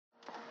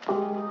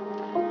Welcome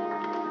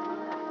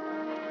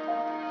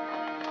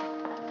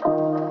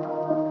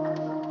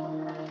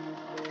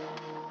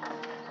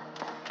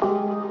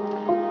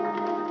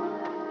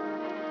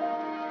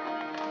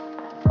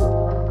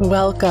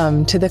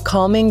to the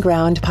Calming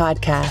Ground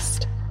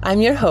podcast. I'm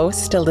your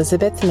host,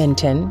 Elizabeth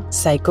Minton,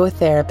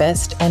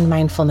 psychotherapist and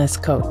mindfulness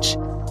coach.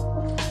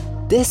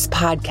 This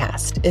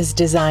podcast is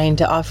designed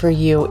to offer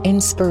you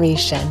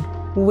inspiration,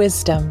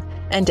 wisdom,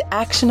 and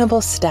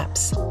actionable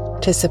steps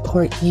to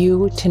support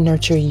you to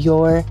nurture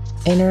your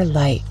inner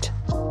light.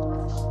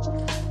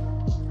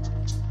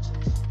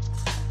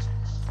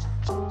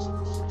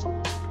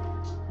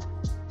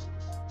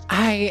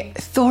 I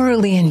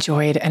thoroughly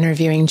enjoyed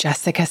interviewing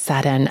Jessica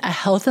Seddon, a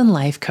health and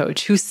life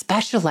coach who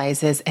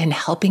specializes in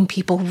helping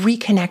people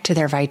reconnect to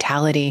their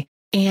vitality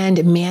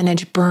and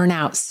manage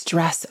burnout,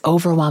 stress,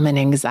 overwhelm, and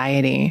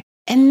anxiety.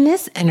 In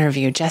this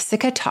interview,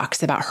 Jessica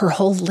talks about her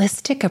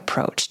holistic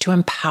approach to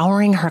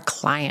empowering her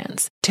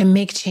clients to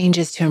make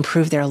changes to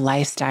improve their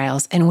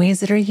lifestyles in ways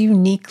that are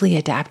uniquely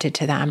adapted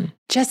to them.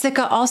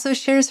 Jessica also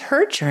shares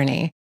her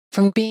journey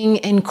from being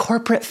in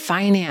corporate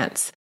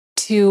finance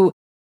to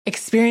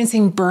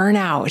experiencing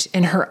burnout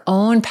in her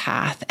own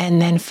path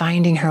and then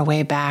finding her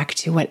way back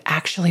to what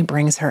actually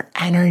brings her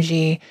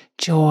energy,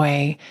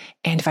 joy,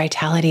 and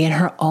vitality in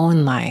her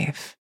own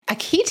life. A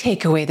key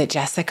takeaway that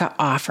Jessica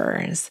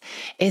offers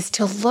is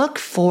to look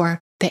for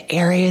the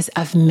areas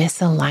of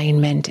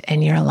misalignment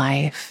in your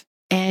life.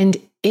 And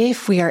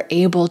if we are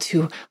able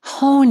to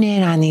hone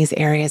in on these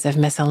areas of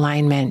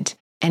misalignment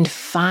and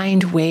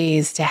find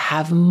ways to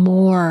have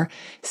more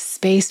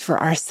space for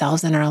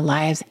ourselves in our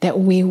lives, that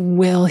we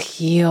will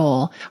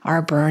heal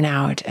our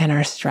burnout and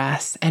our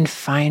stress and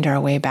find our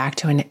way back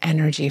to an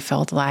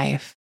energy-filled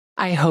life.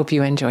 I hope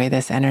you enjoy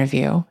this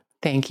interview.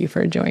 Thank you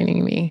for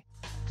joining me.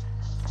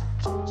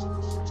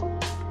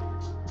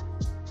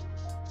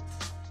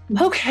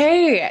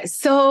 Okay,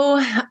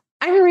 so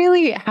I'm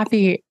really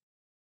happy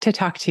to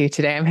talk to you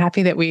today. I'm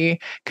happy that we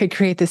could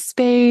create this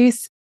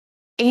space.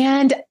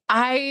 And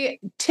I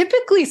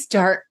typically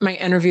start my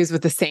interviews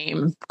with the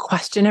same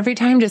question every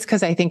time, just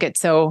because I think it's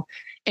so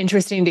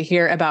interesting to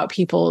hear about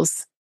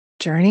people's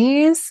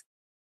journeys.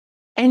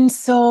 And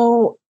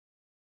so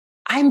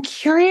I'm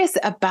curious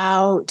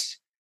about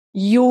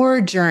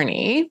your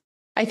journey.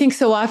 I think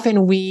so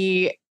often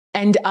we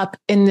end up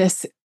in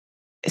this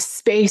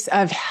space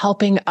of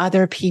helping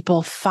other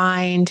people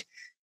find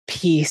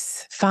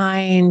peace,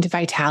 find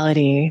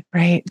vitality,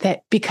 right?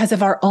 That because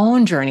of our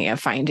own journey of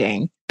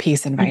finding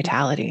peace and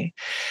vitality.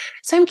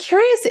 So I'm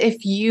curious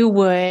if you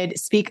would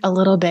speak a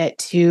little bit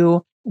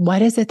to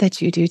what is it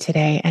that you do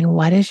today and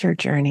what is your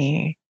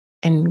journey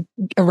in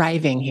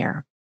arriving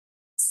here?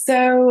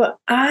 So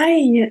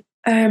I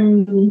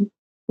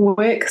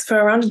worked for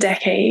around a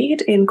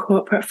decade in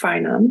corporate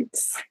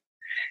finance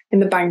in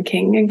the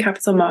banking and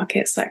capital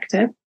markets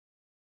sector.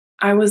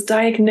 I was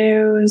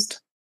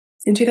diagnosed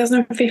in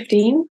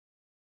 2015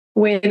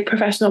 with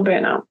professional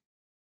burnout.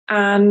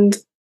 And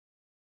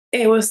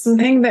it was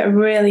something that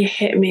really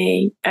hit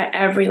me at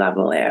every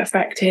level. It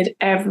affected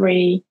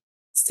every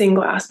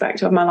single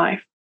aspect of my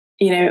life.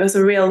 You know, it was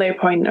a real low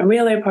point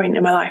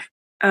in my life.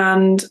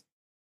 And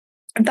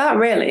that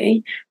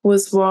really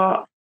was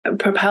what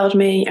propelled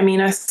me. I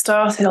mean, I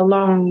started a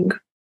long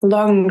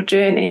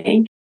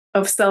journey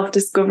of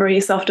self-discovery,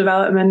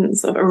 self-development,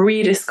 sort of a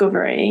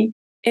rediscovery.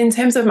 In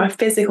terms of my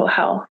physical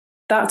health,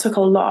 that took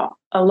a lot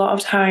of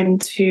time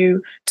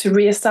to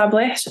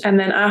reestablish. And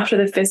then after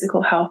the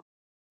physical health,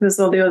 there's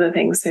all the other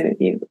things, so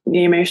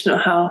the emotional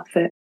health,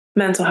 the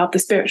mental health, the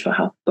spiritual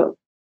health. But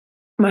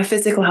my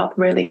physical health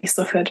really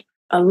suffered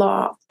a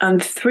lot.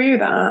 And through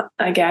that,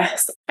 I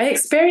guess, I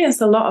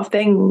experienced a lot of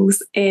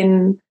things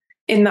in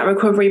that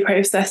recovery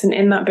process and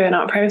in that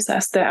burnout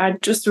process that I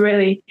just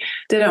really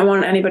didn't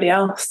want anybody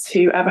else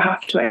to ever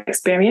have to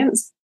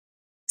experience.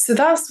 So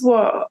that's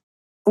what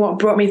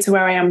brought me to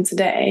where I am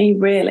today,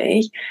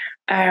 really.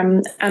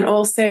 And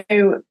also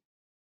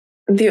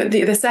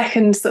the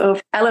second sort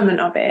of element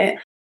of it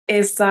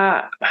is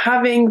that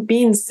having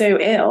been so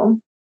ill,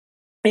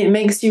 it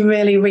makes you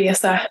really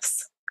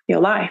reassess your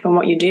life and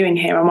what you're doing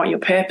here and what your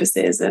purpose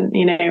is. And,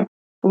 you know,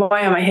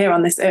 why am I here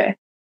on this earth?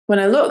 When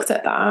I looked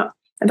at that,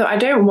 I thought, I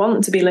don't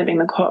want to be living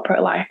the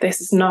corporate life.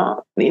 This is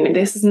not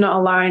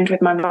aligned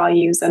with my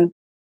values. And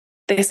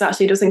this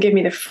actually doesn't give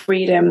me the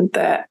freedom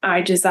that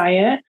I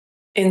desire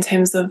in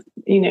terms of,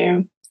 you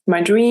know,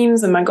 my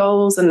dreams and my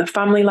goals and the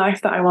family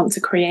life that I want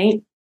to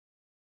create.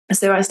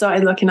 So I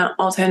started looking at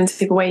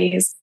alternative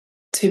ways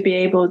to be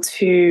able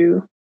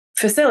to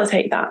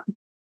facilitate that.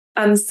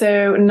 And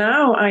so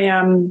now I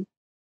am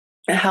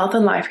a health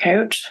and life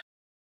coach.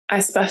 I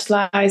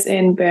specialize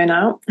in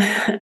burnout,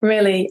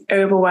 really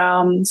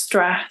overwhelm,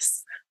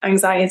 stress,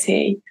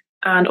 anxiety,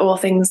 and all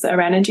things that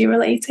are energy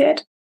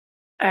related.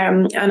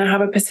 And I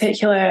have a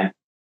particular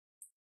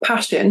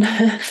passion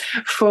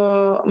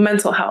for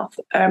mental health,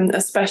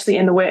 especially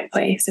in the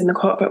workplace, in the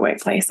corporate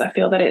workplace. I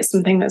feel that it's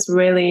something that's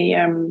really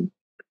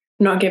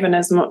not given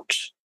as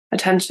much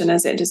attention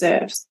as it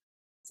deserves.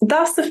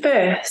 That's the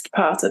first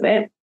part of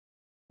it.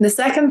 The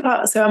second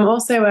part, so I'm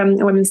also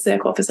a women's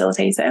circle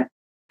facilitator,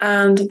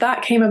 and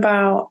that came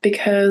about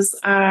because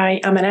I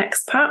am an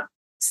expat.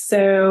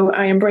 So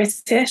I am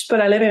British,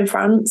 but I live in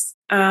France,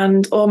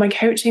 and all my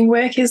coaching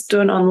work is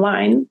done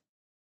online.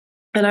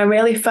 And I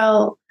really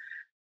felt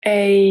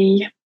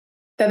that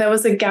there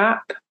was a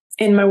gap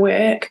in my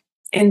work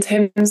in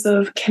terms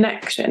of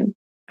connection.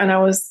 And I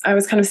was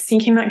kind of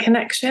seeking that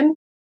connection.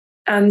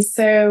 And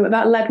so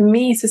that led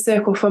me to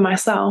Circle for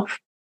myself.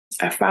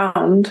 I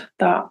found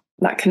that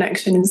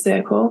connection in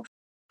Circle.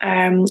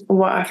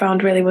 What I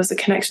found really was the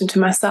connection to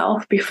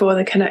myself before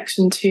the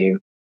connection to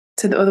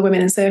the other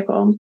women in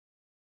Circle.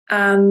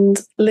 And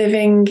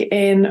living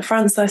in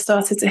France, I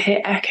started to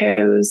hear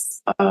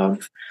echoes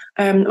of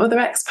other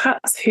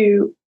expats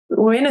who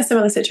were in a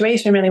similar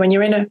situation, really. When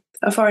you're in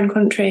a foreign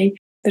country,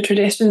 the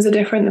traditions are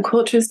different, the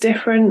culture is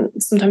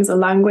different, sometimes the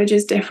language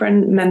is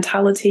different,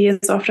 mentality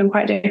is often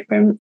quite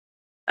different.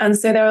 And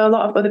so there are a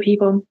lot of other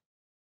people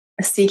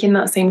seeking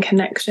that same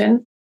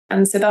connection.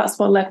 And so that's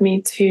what led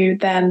me to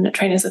then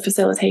train as a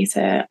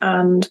facilitator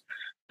and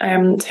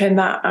turn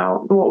that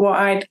out, what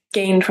I'd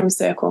gained from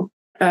Circle,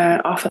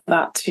 offer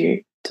that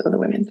to other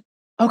women.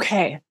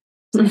 Okay.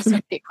 So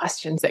many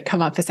questions that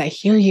come up as I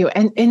hear you.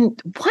 And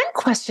one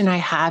question I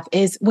have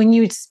is, when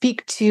you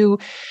speak to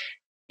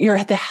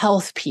the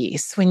health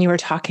piece, when you were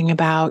talking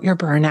about your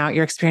burnout,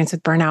 your experience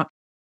with burnout,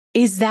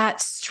 is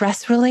that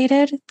stress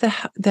related,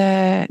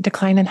 the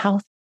decline in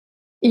health?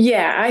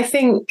 Yeah, I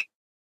think,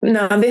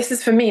 no, this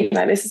is for me,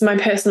 like this is my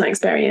personal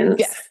experience.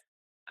 Yes.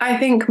 I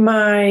think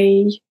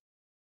my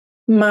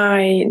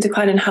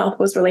decline in health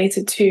was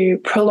related to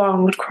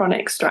prolonged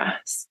chronic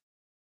stress.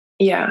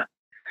 Yeah.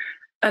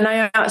 And I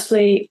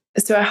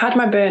had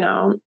my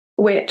burnout,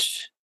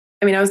 which,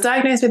 I was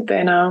diagnosed with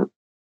burnout.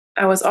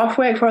 I was off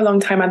work for a long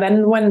time.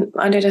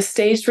 I did a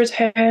staged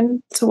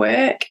return to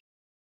work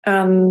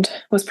and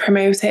was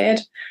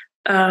promoted,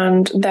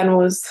 and then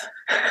was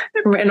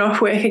written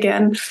off work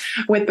again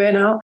with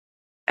burnout.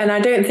 And I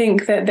don't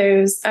think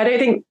those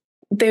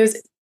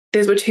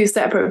were two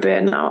separate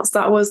burnouts.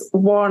 That was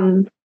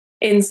one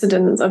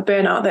incident of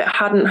burnout that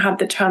hadn't had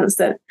the chance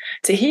to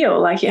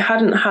heal. Like, it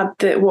hadn't had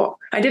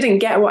I didn't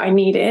get what I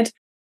needed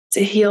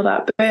to heal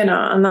that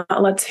burnout. And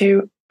that led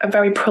to a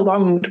very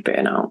prolonged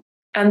burnout.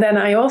 And then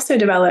I also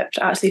developed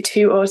actually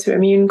 2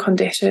 autoimmune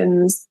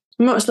conditions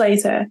much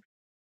later,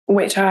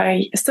 which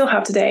I still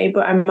have today,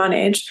 but I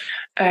manage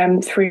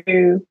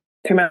through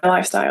my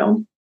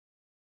lifestyle,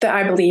 that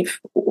I believe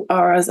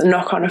are as a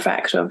knock-on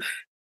effect of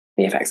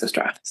the effects of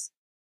stress.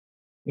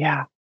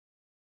 Yeah.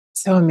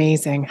 So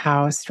amazing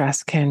how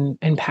stress can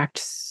impact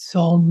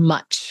so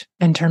much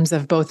in terms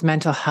of both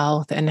mental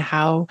health and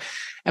how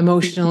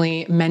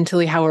emotionally,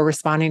 mentally, how we're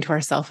responding to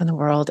ourselves in the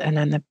world, and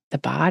then the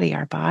body,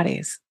 our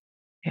bodies.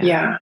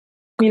 Yeah.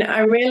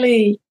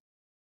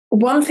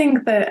 One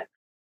thing that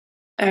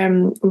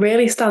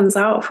really stands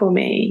out for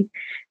me,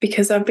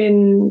 because I've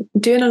been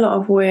doing a lot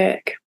of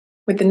work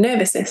with the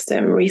nervous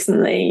system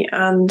recently,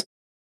 and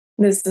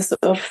there's the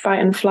sort of fight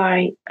and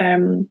flight,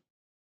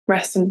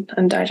 rest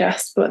and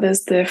digest, but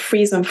there's the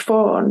freeze and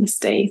fawn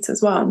state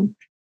as well.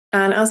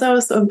 And as I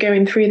was sort of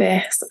going through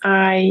this,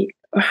 I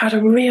had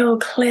a real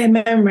clear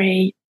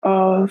memory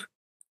of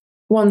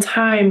one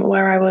time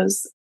where I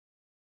was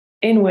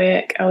in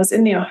work, I was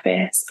in the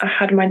office, I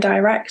had my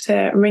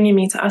director ringing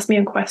me to ask me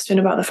a question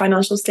about the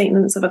financial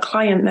statements of a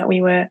client that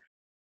we were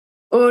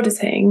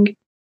auditing.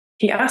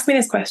 He asked me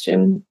this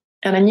question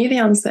and I knew the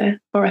answer,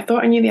 or I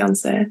thought I knew the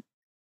answer,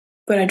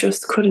 but I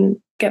just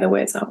couldn't get the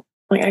words out.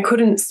 Like, I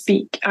couldn't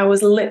speak. I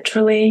was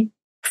literally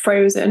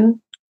frozen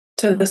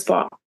to the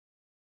spot.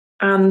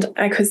 And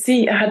I could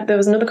see there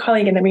was another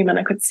colleague in the room, and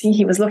I could see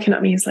he was looking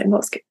at me. He's like,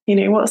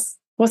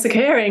 what's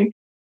occurring?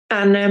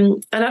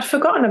 And I'd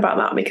forgotten about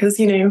that, because,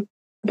 the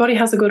body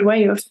has a good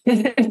way of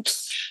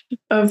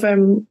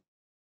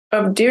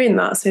of doing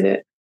that, so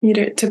that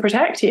to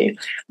protect you.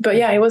 But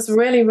yeah, it was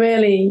really,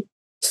 really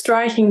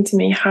striking to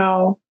me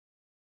how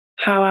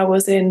I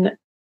was in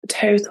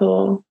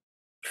total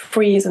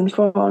freeze and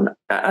fawn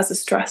as a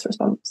stress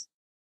response.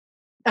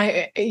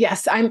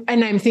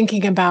 I'm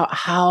thinking about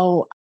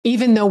how,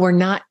 even though we're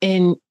not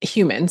in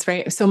humans,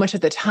 right? So much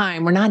of the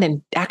time, we're not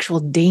in actual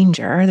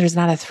danger. There's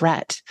not a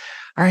threat.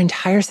 Our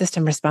entire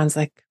system responds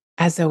like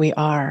as though we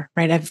are,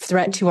 right? A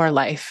threat to our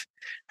life,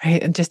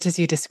 right? Just as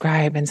you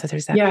describe. And so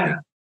there's that. Yeah.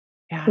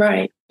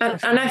 Right.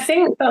 And I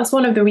think that's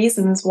one of the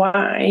reasons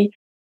why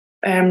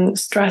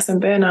stress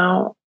and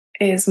burnout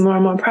is more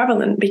and more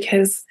prevalent,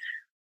 because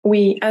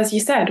we, as you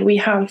said, we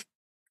have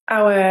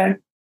our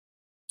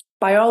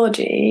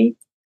biology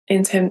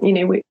in terms,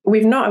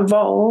 we've not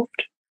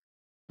evolved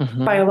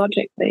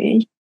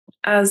biologically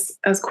as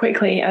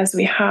quickly as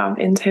we have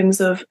in terms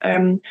of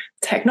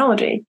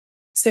technology.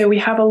 So we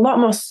have a lot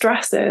more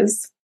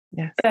stresses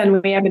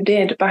than we ever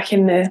did back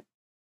in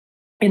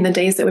the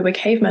days that we were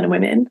cavemen and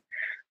women.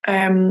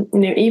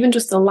 Even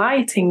just the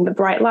lighting, the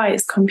bright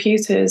lights,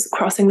 computers,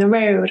 crossing the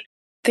road,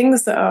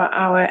 things that are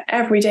our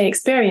everyday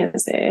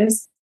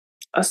experiences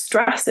are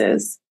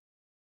stresses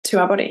to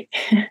our body.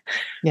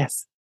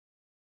 Yes,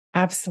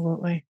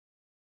 absolutely.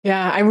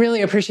 Yeah, I'm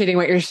really appreciating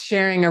what you're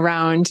sharing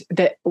around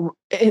that.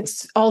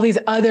 It's all these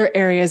other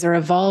areas are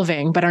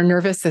evolving, but our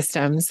nervous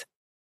systems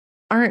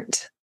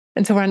aren't.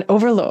 And so we're on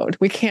overload.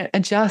 We can't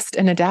adjust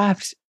and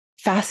adapt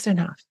fast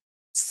enough.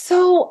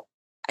 So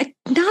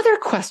another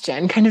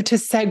question, kind of to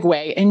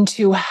segue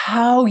into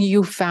how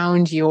you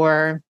found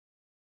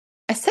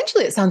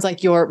essentially, it sounds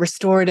like your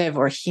restorative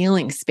or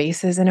healing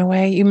spaces in a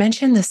way. You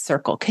mentioned the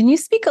circle. Can you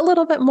speak a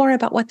little bit more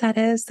about what that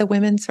is, the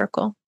women's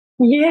circle?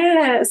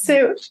 Yeah,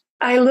 so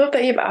I love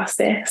that you've asked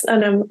this,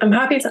 and I'm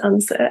happy to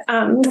answer.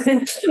 And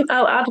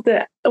I'll add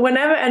that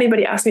whenever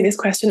anybody asks me this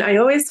question, I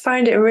always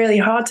find it really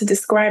hard to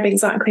describe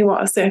exactly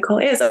what a circle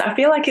is. I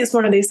feel like it's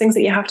one of those things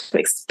that you have to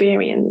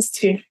experience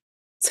to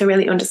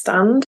really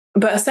understand.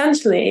 But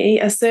essentially,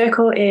 a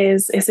circle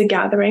is a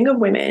gathering of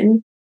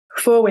women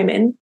for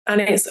women, and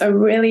it's a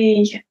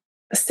really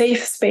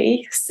safe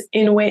space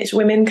in which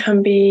women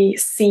can be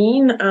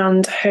seen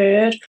and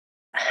heard,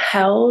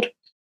 held,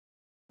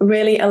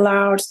 really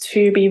allowed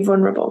to be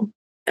vulnerable.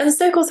 And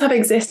circles have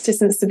existed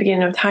since the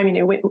beginning of time.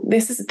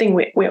 This is the thing,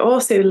 we're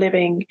also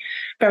living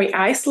very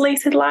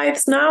isolated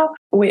lives now.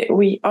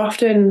 We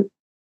often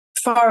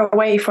far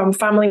away from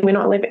family.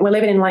 We're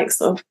living in like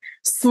sort of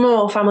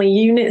small family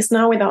units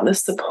now without the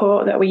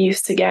support that we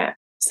used to get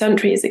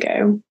centuries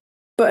ago.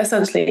 But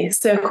essentially,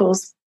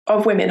 circles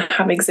of women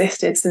have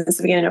existed since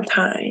the beginning of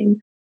time.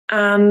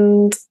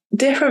 And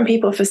different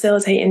people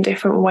facilitate in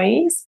different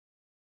ways.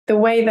 The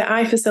way that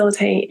I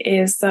facilitate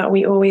is that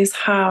we always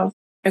have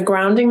a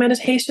grounding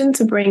meditation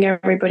to bring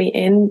everybody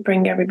in,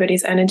 bring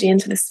everybody's energy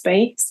into the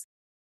space.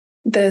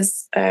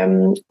 There's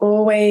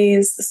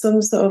always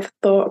some sort of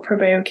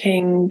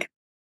thought-provoking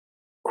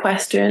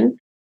question.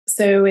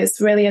 So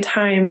it's really a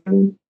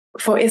time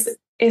for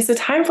it's a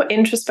time for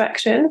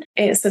introspection.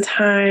 It's a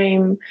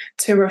time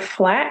to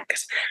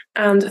reflect,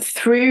 and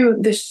through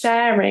the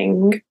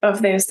sharing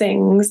of those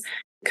things,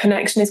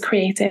 connection is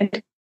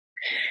created.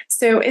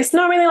 So it's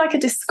not really like a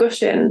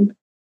discussion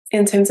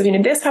in terms of,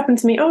 this happened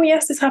to me. Oh,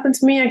 yes, this happened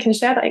to me. I can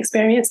share that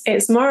experience.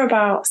 It's more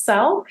about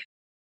self.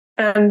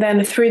 And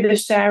then through the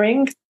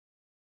sharing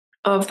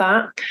of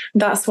that,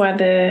 that's where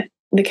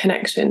the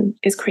connection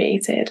is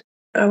created.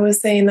 I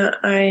was saying that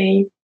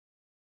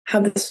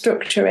how the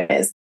structure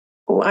is.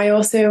 I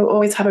also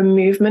always have a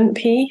movement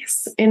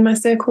piece in my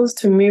circles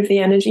to move the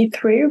energy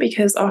through,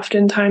 because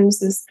oftentimes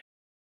there's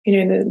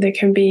there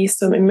can be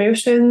some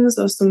emotions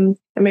or some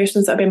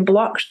emotions that have been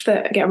blocked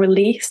that get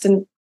released.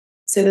 And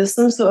so there's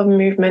some sort of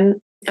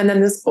movement. And then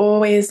there's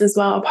always as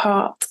well a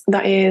part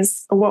that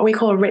is what we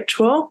call a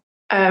ritual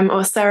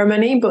or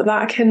ceremony, but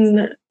that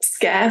can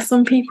scare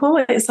some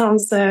people. It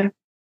sounds a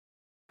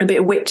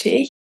bit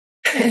witchy.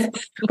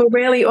 But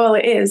really all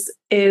it is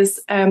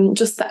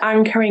just the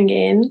anchoring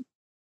in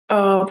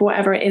of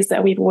whatever it is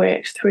that we've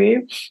worked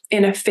through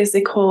in a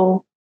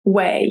physical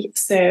way.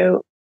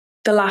 So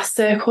the last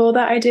circle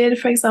that I did,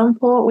 for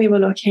example, we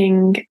were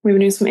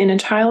doing some inner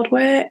child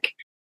work,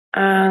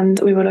 and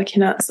we were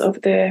looking at sort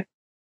of the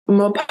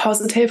more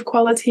positive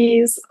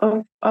qualities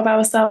of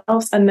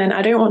ourselves. And then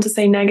I don't want to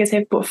say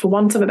negative, but for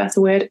want of a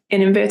better word,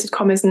 in inverted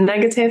commas,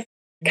 negative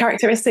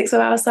characteristics of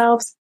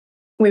ourselves.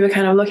 We were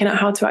kind of looking at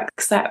how to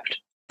accept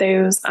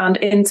those and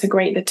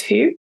integrate the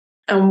two,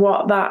 and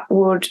what that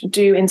would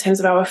do in terms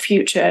of our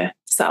future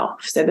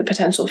self. So the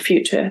potential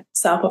future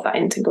self of that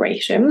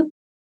integration.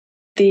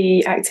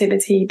 The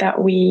activity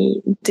that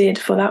we did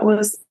for that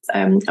was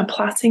a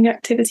plaiting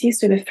activity.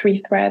 So the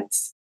 3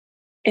 threads,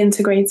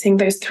 integrating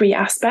those 3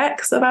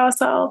 aspects of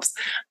ourselves.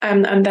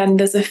 And then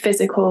there's a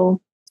physical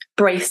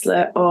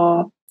bracelet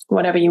or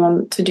whatever you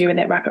want to do with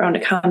it, wrap it around a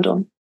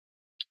candle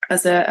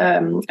as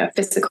a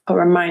physical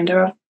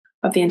reminder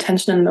of the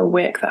intention and the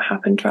work that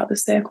happened throughout the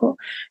circle.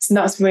 So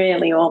that's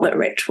really all that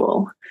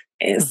ritual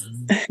is.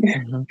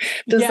 Mm-hmm.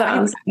 Does that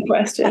answer the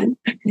question?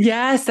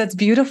 Yes, that's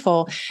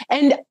beautiful.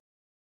 And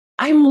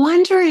I'm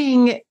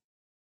wondering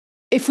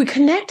if we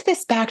connect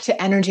this back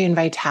to energy and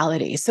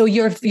vitality. So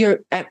you're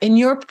in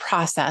your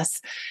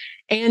process,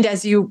 and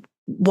as you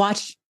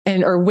watch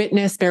or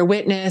bear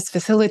witness,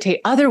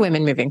 facilitate other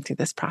women moving through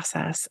this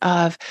process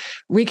of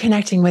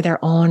reconnecting with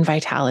their own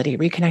vitality,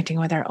 reconnecting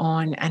with their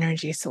own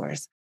energy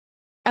source.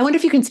 I wonder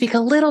if you can speak a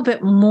little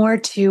bit more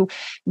to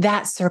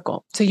that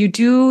circle. So you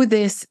do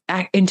this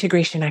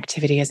integration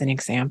activity as an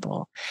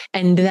example,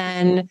 and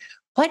then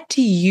what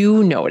do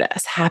you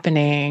notice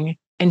happening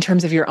in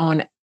terms of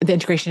the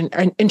integration,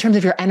 or in terms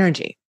of your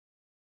energy?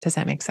 Does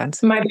that make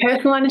sense? My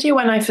personal energy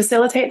when I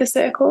facilitate the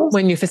circles?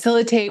 When you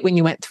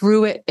went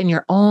through it in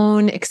your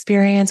own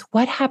experience,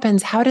 what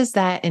happens? How does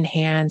that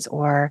enhance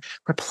or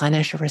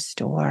replenish or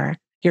restore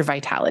your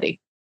vitality?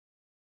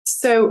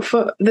 So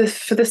for the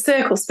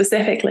circle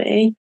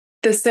specifically,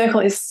 the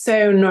circle is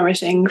so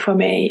nourishing for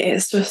me.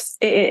 It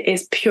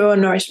is pure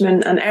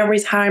nourishment. And every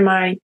time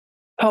I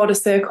hold a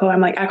circle,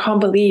 I'm like, I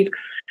can't believe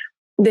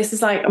this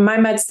is like my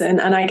medicine,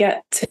 and I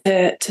get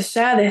to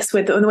share this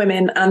with the other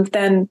women, and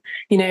then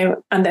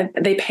and then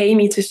they pay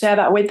me to share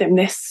that with them.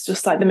 This is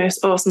just like the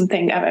most awesome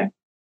thing ever.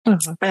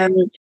 Mm-hmm.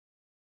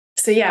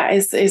 So yeah,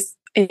 it's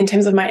in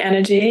terms of my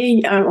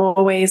energy, I'm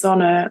always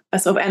on a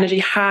sort of energy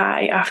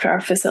high after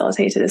I've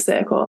facilitated a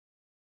circle.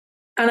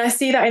 And I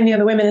see that in the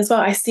other women as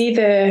well. I see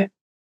the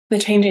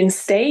change in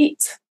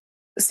state.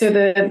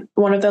 So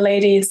one of the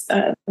ladies,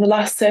 the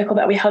last circle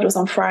that we held was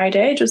on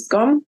Friday, just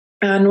gone.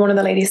 And one of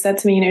the ladies said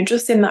to me,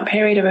 just in that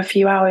period of a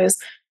few hours,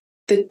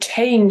 the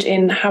change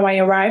in how I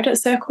arrived at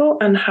circle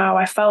and how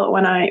I felt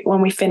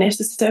when we finished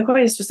the circle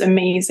is just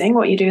amazing.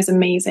 What you do is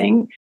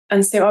amazing.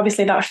 And so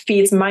obviously that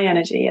feeds my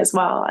energy as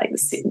well, like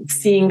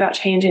seeing that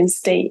change in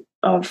state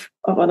of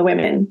other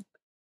women.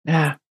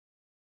 Yeah.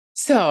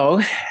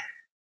 So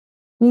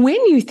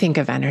when you think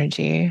of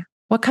energy,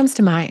 what comes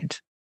to mind?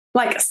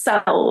 Like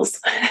cells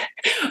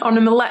on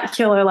a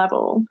molecular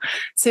level.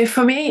 So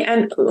for me,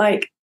 and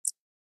like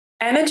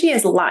energy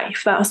is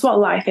life. That's what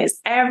life is.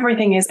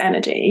 Everything is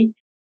energy.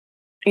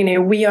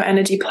 We are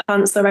energy,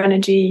 plants are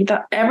energy,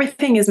 that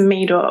everything is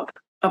made up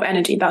of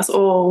energy. That's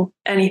all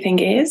anything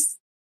is.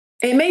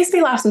 It makes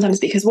me laugh sometimes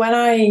because when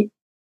I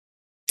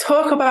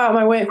talk about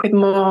my work with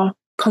more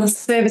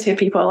conservative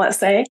people, let's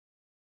say,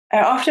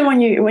 often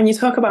when you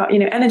talk about,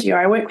 energy, or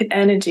I work with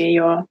energy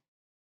or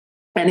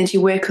energy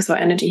workers or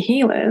energy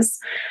healers,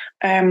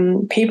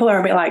 people are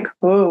a bit like,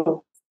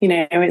 oh,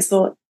 it's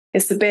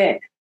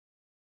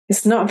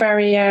not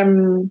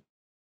very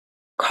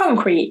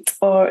concrete,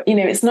 or,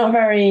 it's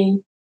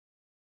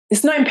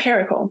not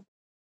empirical.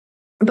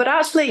 But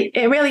actually,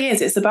 it really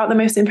is. It's about the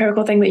most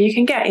empirical thing that you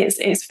can get.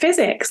 It's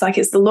physics, like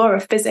it's the law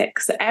of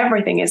physics.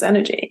 Everything is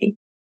energy.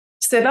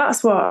 So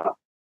that's what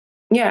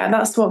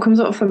comes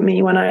up for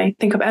me when I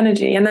think of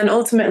energy. And then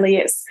ultimately,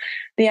 it's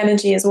the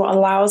energy is what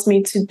allows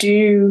me to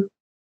do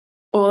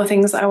all the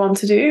things that I want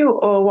to do,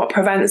 or what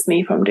prevents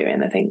me from doing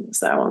the things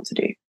that I want to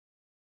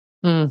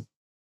do.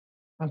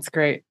 That's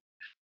great.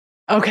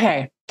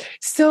 Okay.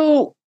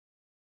 So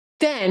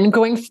then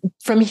going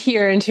from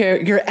here into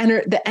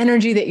the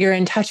energy that you're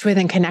in touch with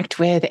and connect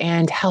with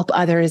and help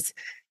others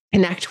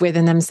connect with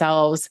in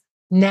themselves.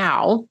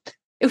 Now,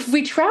 if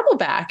we travel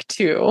back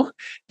to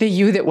the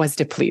you that was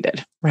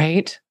depleted,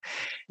 right?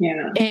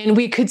 Yeah. And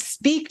we could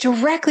speak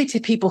directly to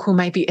people who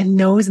might be in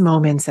those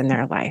moments in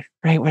their life,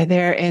 right? Where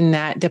they're in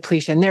that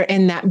depletion, they're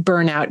in that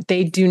burnout.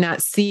 They do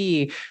not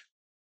see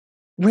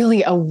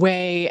really a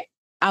way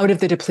out of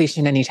the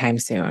depletion anytime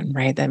soon,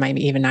 right? That might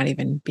even not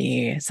even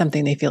be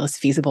something they feel is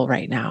feasible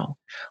right now.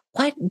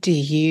 What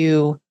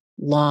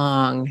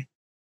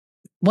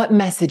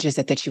message is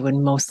it that you would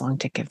most long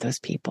to give those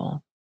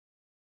people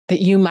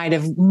that you might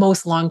have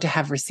most longed to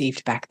have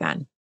received back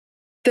then?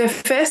 The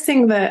first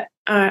thing that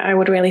I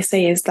would really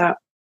say is that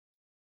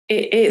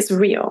it is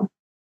real.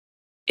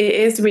 It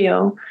is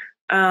real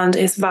and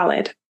it's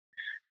valid,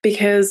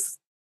 because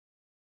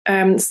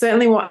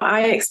certainly what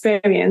I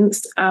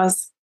experienced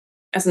as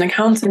an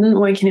accountant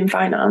working in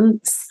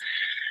finance,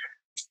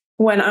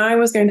 when I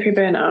was going through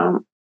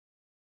burnout,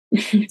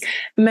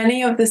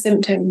 many of the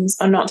symptoms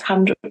are not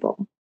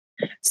tangible.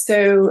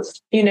 So,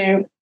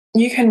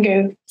 you can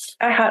go,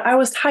 I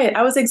was tired,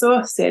 I was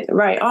exhausted,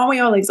 right? Aren't we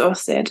all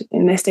exhausted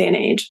in this day and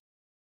age?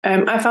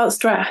 I felt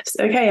stressed.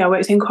 Okay, I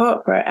worked in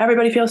corporate.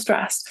 Everybody feels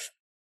stressed.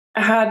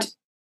 I had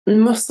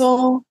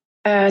muscle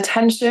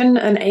tension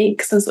and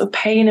aches and sort of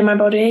pain in my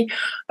body.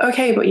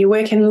 Okay, but you're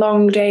working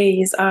long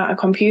days at a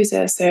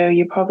computer, so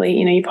you're probably,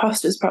 your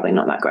posture's probably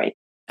not that great.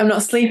 I'm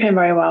not sleeping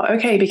very well.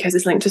 Okay, because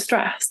it's linked to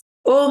stress.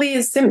 All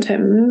these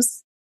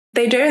symptoms,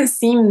 they don't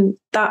seem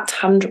that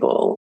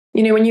tangible.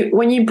 When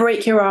you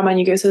break your arm and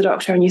you go to the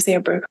doctor and you say, I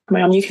broke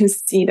my arm, you can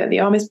see that the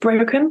arm is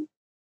broken.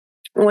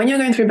 When you're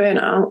going through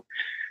burnout,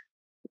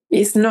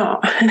 it's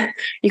not.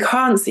 You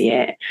can't see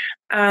it.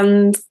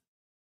 And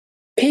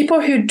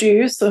people who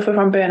do suffer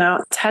from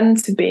burnout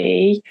tend to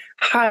be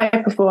high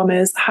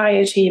performers, high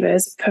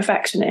achievers,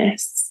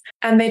 perfectionists,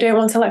 and they don't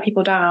want to let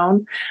people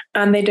down,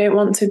 and they don't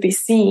want to be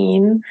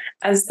seen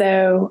as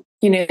though,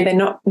 they're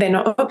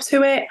not up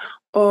to it,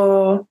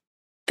 or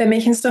they're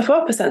making stuff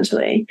up,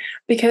 essentially.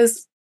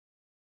 Because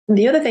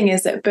the other thing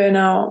is that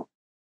burnout,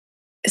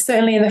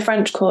 certainly in the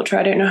French culture,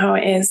 I don't know how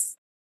it is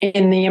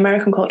in the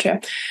American culture,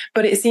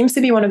 but it seems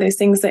to be one of those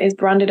things that is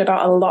branded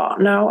about a lot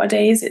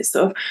nowadays. It's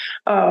sort of,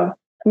 oh,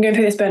 I'm going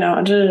through this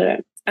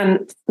burnout.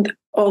 And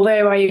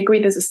although I agree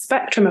there's a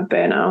spectrum of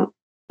burnout,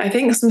 I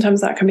think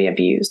sometimes that can be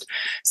abused.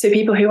 So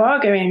people who are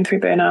going through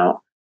burnout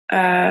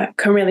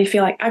can really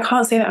feel like, I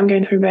can't say that I'm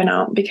going through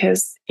burnout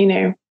because,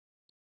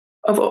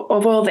 of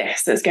all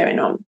this that's going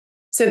on.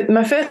 So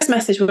my first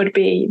message would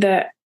be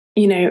that,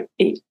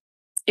 it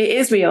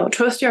is real.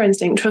 Trust your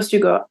instinct, trust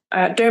your gut.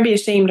 Don't be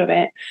ashamed of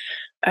it.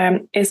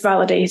 It's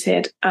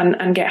validated,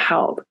 and get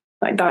help.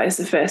 Like, that is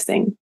the first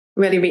thing.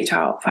 Really reach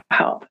out for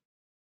help.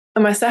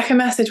 And my second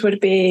message would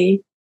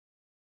be,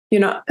 you're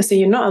not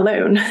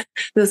alone.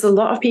 There's a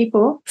lot of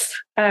people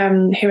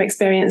who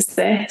experience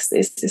this.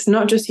 It's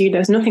not just you.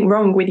 There's nothing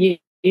wrong with you.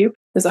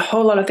 There's a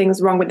whole lot of things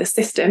wrong with the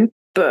system,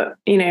 but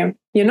you're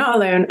not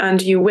alone,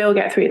 and you will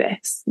get through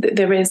this.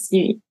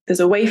 There's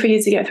a way for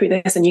you to get through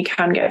this, and you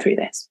can get through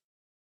this.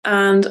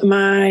 And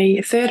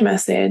my third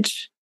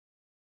message,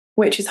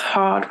 which is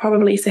hard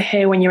probably to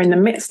hear when you're in the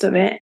midst of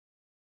it,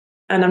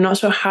 And I'm not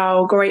sure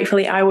how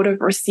gratefully I would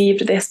have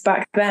received this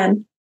back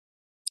then.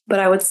 But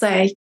I would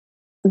say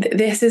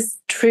this is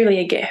truly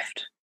a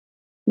gift.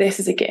 This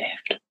is a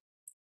gift.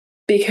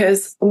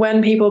 Because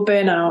when people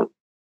burn out,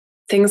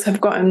 things have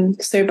gotten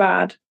so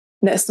bad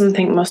that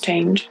something must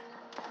change.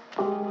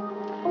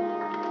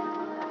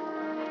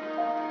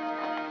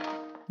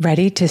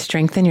 Ready to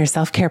strengthen your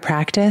self-care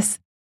practice?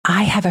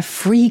 I have a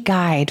free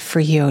guide for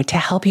you to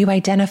help you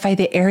identify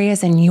the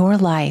areas in your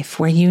life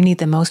where you need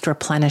the most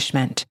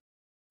replenishment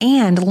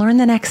and learn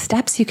the next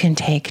steps you can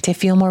take to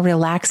feel more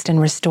relaxed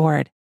and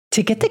restored.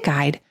 To get the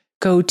guide,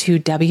 go to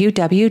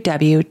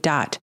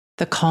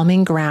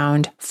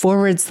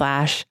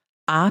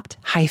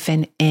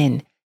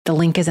www.thecalmingground.com/opt-in. The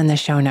link is in the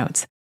show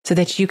notes so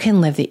that you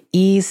can live the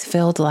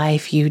ease-filled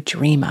life you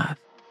dream of.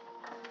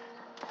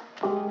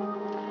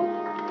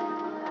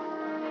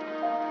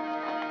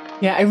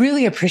 Yeah, I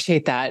really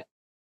appreciate that.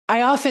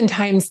 I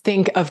oftentimes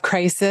think of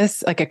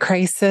crisis, like a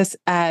crisis,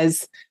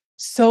 as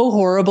so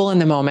horrible in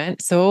the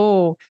moment.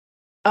 So,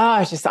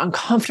 it's just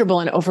uncomfortable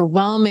and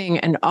overwhelming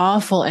and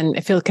awful. And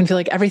can feel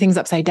like everything's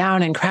upside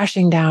down and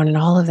crashing down and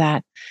all of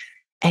that.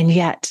 And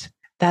yet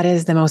that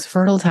is the most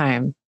fertile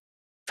time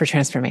for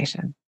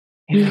transformation,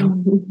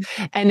 And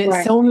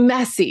it's so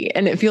messy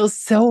and it feels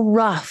so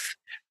rough.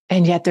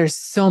 And yet there's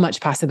so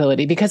much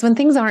possibility, because when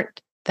things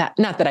aren't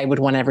not that I would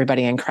want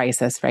everybody in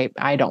crisis, right?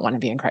 I don't want to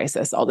be in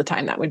crisis all the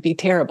time. That would be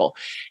terrible.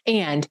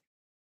 And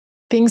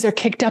things are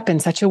kicked up in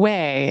such a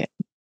way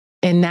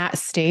in that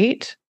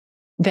state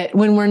that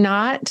when we're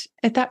not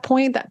at that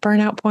point, that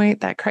burnout point,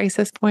 that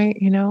crisis point,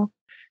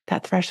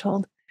 that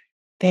threshold,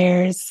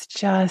 there's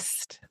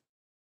just,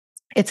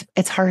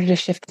 it's harder to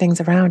shift things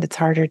around. It's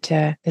harder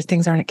those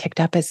things aren't kicked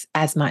up as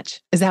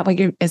much. Is that what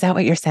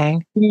you're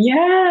saying?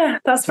 Yeah,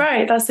 that's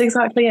right. That's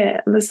exactly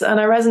it. And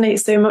I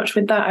resonate so much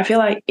with that. I feel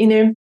like,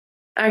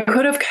 I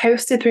could have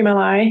coasted through my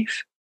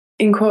life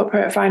in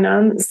corporate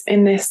finance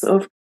in this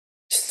sort of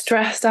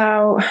stressed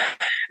out,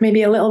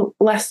 maybe a little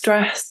less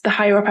stressed, the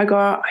higher up I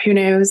got, who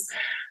knows,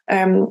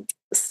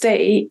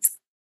 state,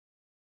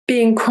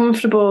 being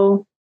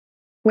comfortable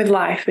with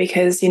life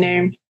because,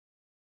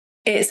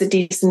 it's a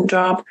decent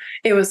job.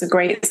 It was a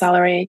great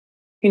salary.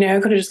 I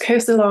could have just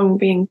coasted along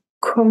being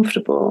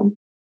comfortable.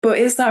 But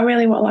is that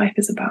really what life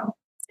is about?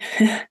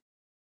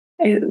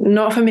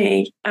 Not for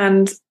me.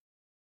 And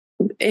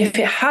if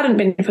it hadn't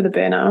been for the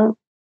burnout,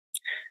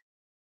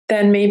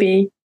 then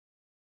maybe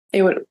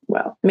I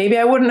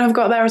wouldn't have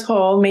got there at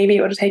all. Maybe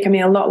it would have taken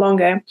me a lot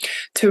longer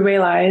to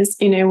realize,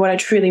 what I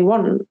truly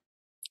want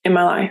in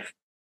my life.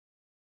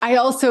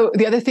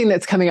 The other thing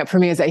that's coming up for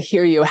me as I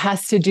hear you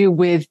has to do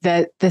with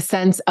the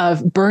sense of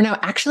burnout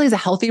actually is a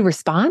healthy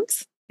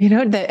response,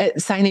 the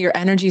sign that your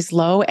energy is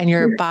low and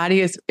your body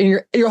is,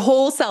 your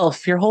whole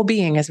self, your whole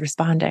being is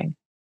responding,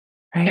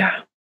 right?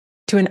 Yeah.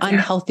 To an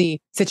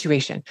unhealthy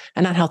situation,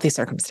 an unhealthy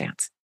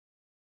circumstance.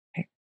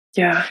 Right?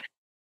 Yeah.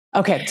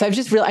 Okay. So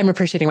I'm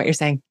appreciating what you're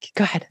saying.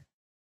 Go ahead.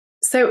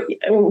 So,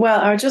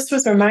 I just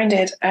was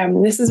reminded,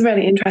 this is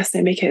really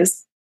interesting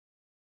because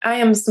I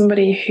am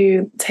somebody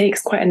who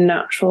takes quite a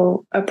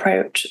natural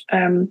approach.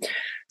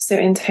 So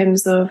in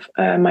terms of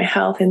my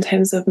health, in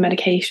terms of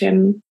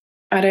medication,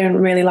 I don't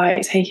really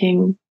like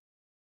taking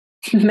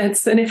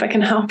medicine if I can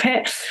help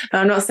it.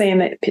 I'm not saying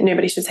that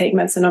nobody should take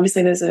medicine.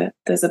 Obviously,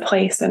 there's a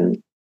place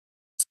and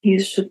you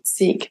should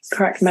seek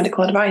correct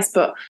medical advice.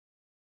 But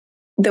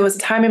there was a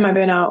time in my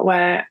burnout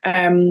where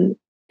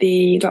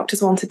the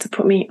doctors wanted to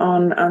put me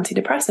on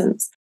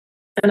antidepressants.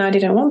 And I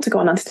didn't want to go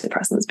on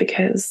antidepressants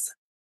because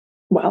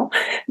I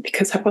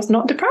was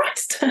not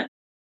depressed.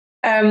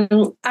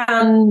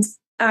 And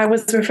I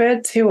was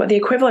referred to the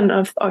equivalent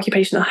of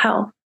occupational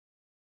health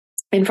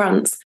in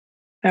France,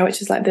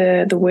 which is like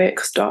the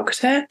works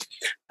doctor.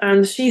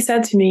 And she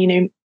said to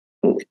me,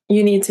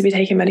 you need to be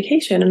taking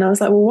medication. And I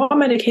was like, well, what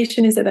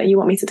medication is it that you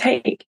want me to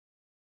take?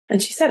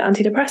 And she said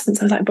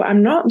antidepressants. I was like, but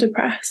I'm not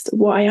depressed.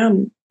 What I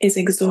am is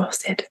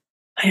exhausted.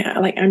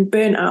 I'm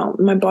burnt out.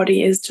 My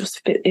body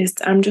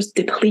I'm just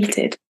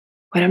depleted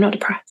when I'm not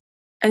depressed.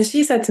 And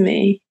she said to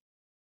me,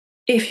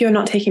 if you're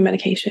not taking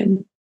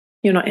medication,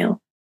 you're not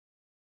ill.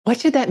 What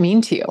did that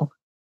mean to you?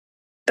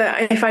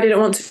 That if I didn't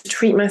want to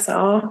treat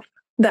myself,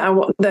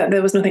 that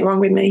there was nothing wrong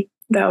with me.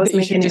 That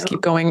you should just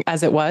keep going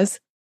as it was?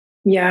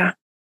 Yeah.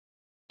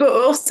 But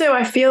also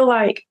I feel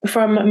like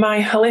from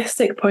my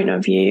holistic point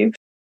of view,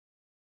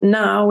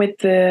 now with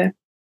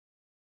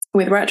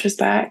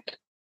retrospect,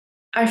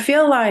 I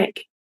feel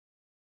like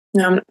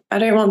I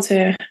don't want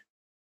to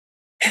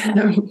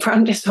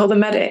brandish all the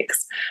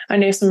medics. I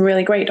know some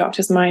really great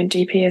doctors. My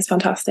GP is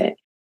fantastic.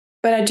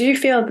 But I do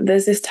feel that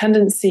there's this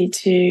tendency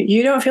to,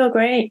 you don't feel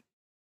great,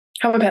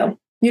 have a pill.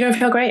 You don't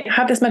feel great,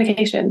 have this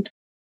medication.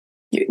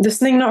 There's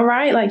something not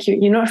right, like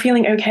you're not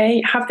feeling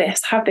okay, have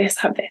this.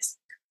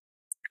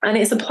 And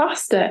it's a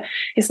plaster.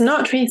 It's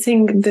not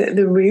treating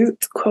the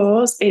root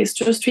cause, it's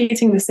just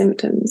treating the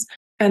symptoms.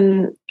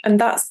 And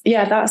that's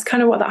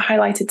kind of what that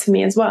highlighted to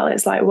me as well.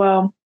 It's like,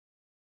 well,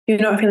 you're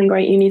not feeling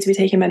great, you need to be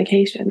taking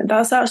medication.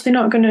 That's actually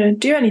not going to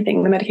do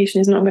anything. The medication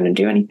is not going to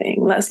do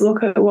anything. Let's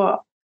look at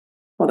what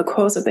what the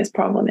cause of this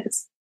problem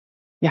is.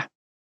 Yeah.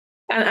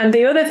 And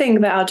the other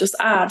thing that I'll just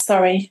add,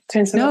 sorry to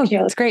interrupt you.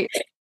 No, it's great.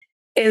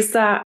 Is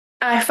that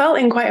I felt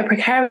in quite a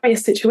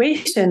precarious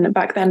situation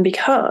back then,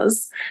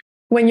 because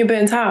when you're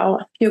burnt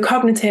out, your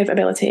cognitive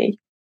ability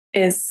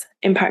is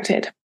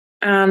impacted.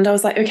 And I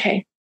was like,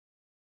 okay,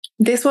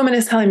 this woman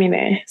is telling me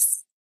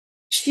this.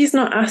 She's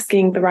not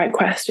asking the right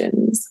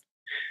questions.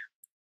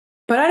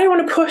 But I don't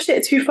want to push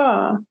it too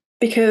far,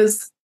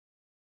 because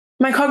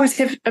my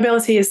cognitive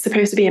ability is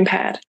supposed to be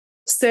impaired.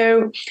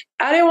 So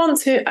I don't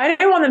want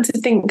them to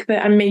think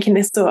that I'm making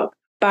this up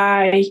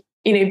by,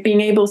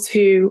 being able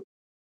to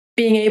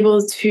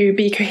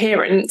be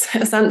coherent,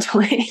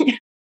 essentially.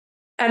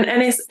 and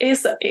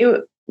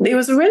it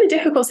was a really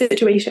difficult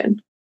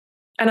situation.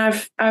 And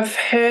I've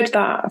heard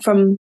that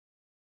from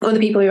other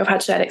people who have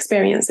had shared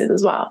experiences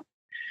as well.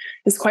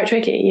 It's quite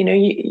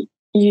tricky.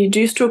 You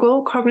do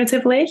struggle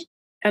cognitively,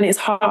 and it's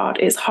hard.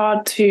 It's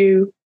hard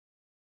to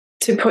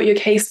put your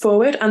case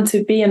forward and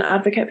to be an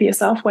advocate for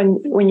yourself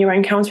when you're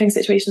encountering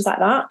situations like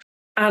that,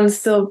 and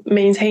still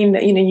maintain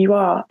that, you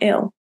are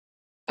ill.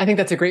 I think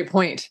that's a great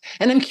point.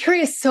 And I'm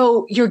curious,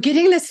 so you're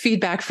getting this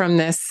feedback from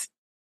this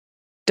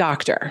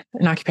doctor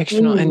in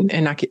occupational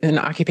in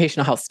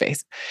occupational health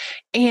space.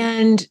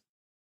 And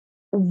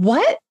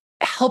what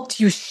helped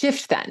you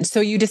shift then?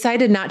 So you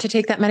decided not to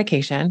take that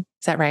medication.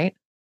 Is that right?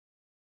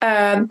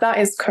 That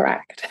is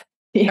correct.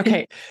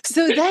 Okay.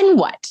 So then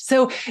what?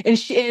 So,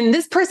 and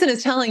this person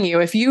is telling you,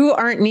 if you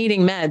aren't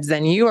needing meds,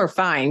 then you are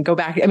fine. Go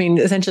back. I mean,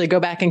 essentially go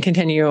back and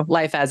continue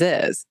life as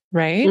is.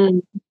 Right.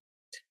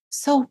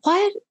 So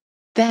what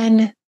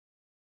then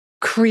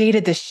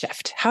created this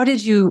shift?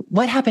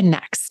 What happened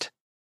next?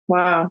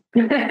 Wow.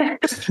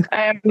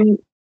 I think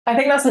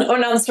that's an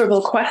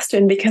unanswerable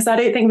question, because I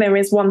don't think there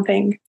is one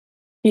thing.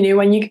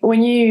 When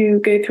you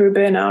go through a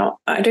burnout,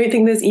 I don't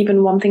think there's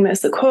even one thing that's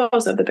the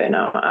cause of the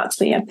burnout.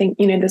 Actually, I think,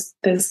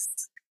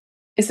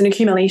 it's an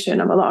accumulation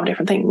of a lot of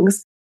different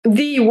things.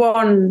 The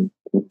one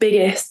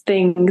biggest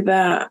thing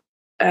that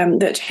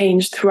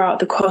changed throughout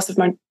the course of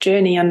my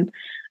journey, and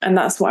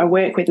that's what I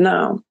work with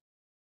now,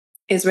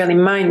 is really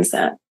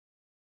mindset.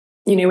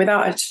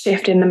 Without a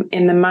shift in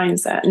the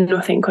mindset,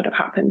 nothing could have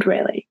happened,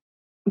 really.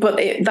 But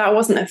that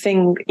wasn't a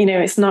thing.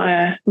 It's not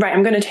right,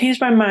 I'm going to change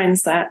my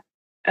mindset,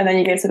 and then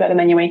you go to bed and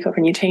then you wake up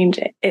and you change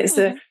it. It's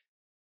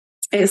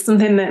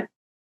something that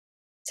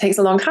takes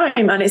a long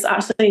time, and it's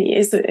actually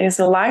it's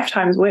a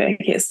lifetime's work.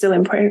 It's still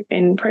in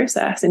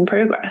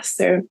progress.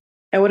 So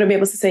I wouldn't be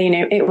able to say,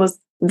 it was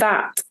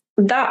that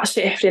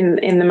shift in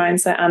the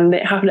mindset and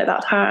it happened at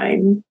that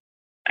time.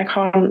 I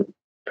can't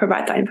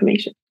provide that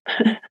information.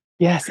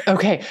 Yes.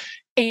 Okay.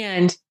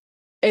 And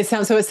it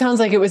sounds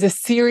like it was a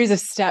series of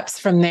steps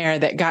from there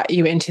that got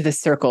you into the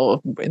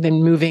circle,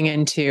 then moving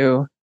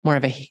into more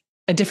of a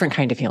different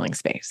kind of healing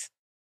space.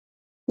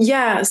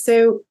 Yeah.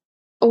 So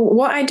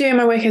what I do in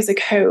my work as a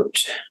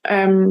coach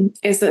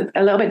is a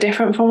little bit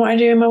different from what I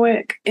do in my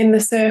work in the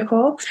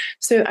circle.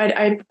 So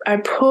I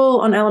pull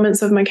on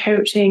elements of my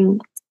coaching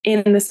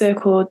in the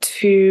circle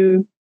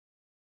to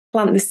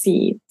plant the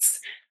seeds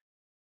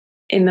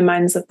in the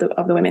minds of the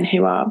women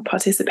who are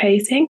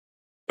participating.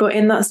 But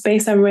in that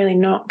space, I'm really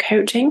not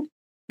coaching,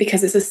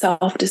 because it's a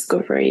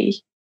self-discovery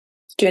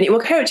journey. Well,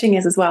 coaching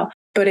is as well,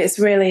 but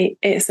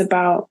it's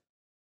about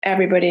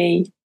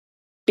everybody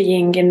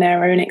being in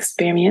their own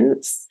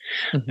experience.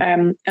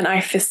 And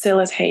I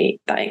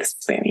facilitate that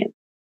experience.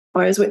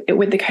 Whereas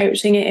with the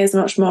coaching, it is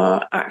much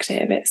more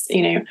active. It's,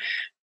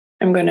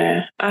 I'm going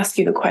to ask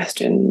you the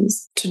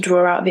questions to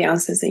draw out the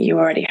answers that you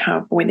already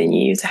have within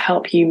you to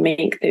help you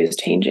make those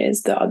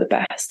changes that are the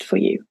best for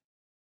you.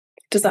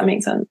 Does that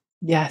make sense?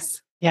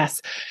 Yes.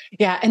 Yes.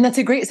 Yeah. And that's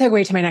a great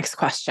segue to my next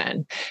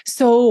question.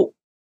 So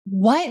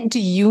what do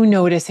you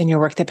notice in your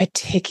work that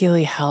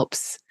particularly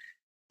helps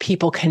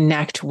people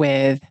connect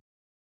with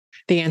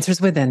the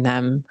answers within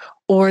them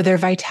or their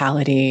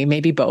vitality,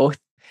 maybe both?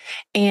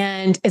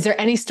 And is there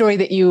any story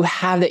that you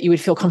have that you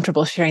would feel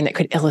comfortable sharing that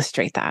could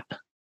illustrate that?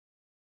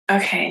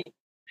 Okay.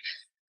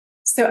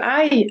 So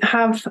I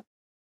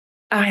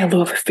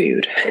love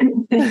food. I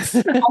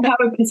have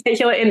a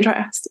particular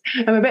interest.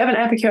 I'm a bit of an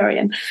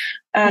Epicurean,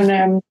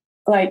 and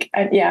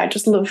I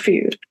just love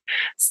food.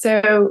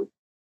 So,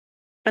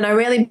 and I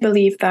really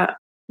believe that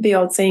the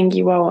old saying,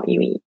 "You are what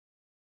you eat."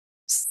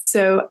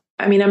 So,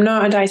 I mean, I'm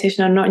not a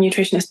dietitian, I'm not a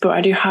nutritionist, but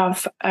I do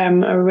have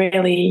a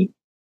really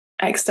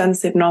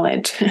extensive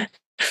knowledge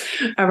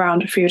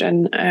around food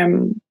and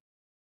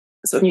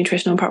sort of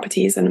nutritional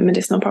properties and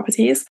medicinal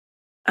properties.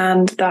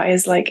 And that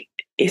is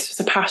it's just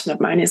a passion of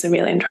mine, it's a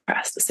real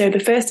interest. So the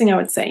first thing I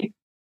would say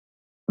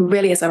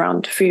really is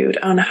around food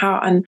and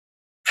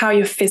how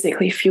you're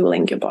physically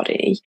fueling your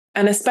body.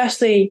 And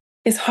especially,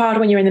 it's hard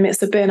when you're in the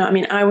midst of burnout. I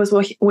mean, I was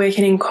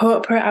working in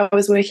corporate, I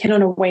was working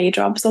on away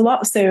jobs a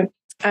lot. So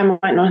I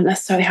might not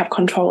necessarily have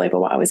control over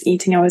what I was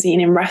eating. I was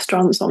eating in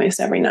restaurants almost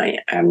every night.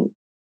 And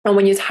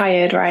when you're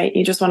tired, right,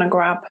 you just want to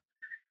grab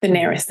the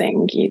nearest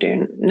thing. You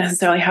don't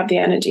necessarily have the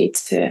energy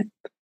to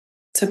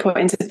to put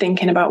into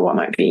thinking about what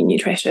might be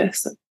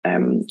nutritious,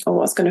 or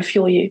what's going to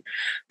fuel you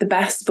the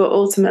best. But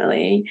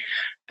ultimately,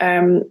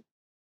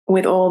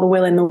 with all the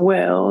will in the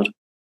world,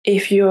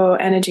 if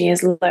your energy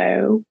is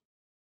low,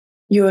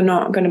 you're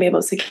not going to be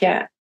able to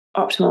get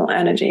optimal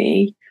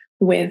energy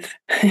with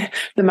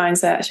the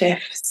mindset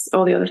shifts,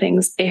 all the other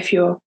things, if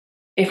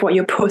what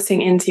you're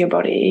putting into your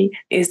body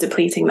is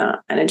depleting that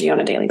energy on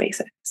a daily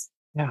basis.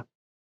 Yeah.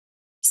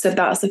 So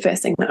that's the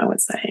first thing that I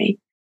would say.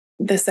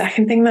 The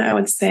second thing that I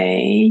would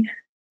say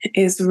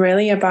is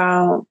really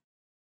about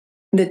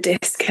the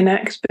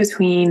disconnect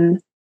between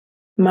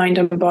mind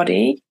and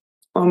body,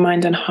 or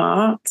mind and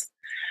heart.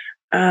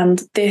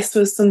 And this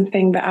was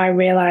something that I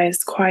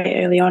realized quite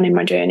early on in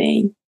my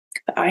journey,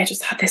 that I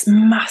just had this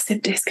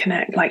massive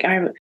disconnect. Like,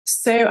 I'm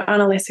so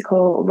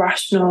analytical,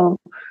 rational,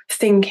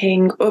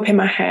 thinking up in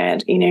my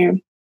head,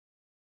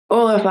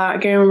 all of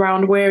that going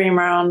around, whirring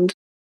around.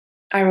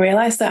 I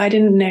realized that I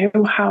didn't know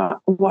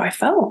what I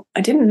felt.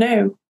 I didn't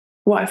know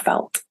what I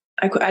felt.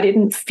 I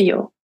didn't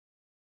feel.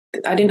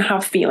 I didn't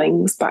have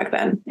feelings back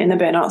then in the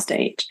burnout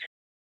stage.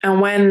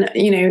 And when,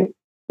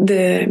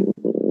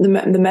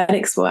 the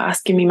medics were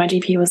asking me, my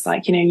GP was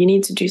like, you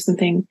need to do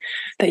something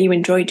that you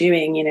enjoy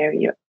doing.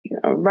 You're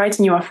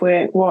writing you off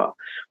work. What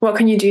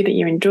can you do that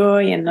you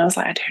enjoy? And I was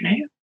like, I don't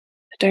know.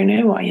 I don't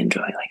know what I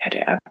enjoy. Like,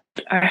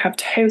 I have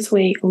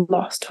totally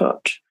lost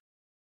touch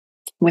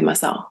with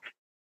myself.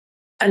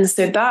 And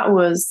so that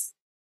was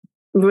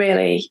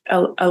really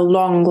a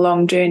long,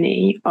 long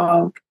journey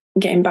of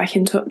getting back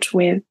in touch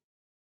with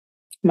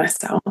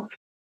myself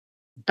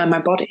and my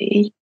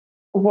body.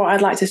 What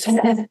I'd like to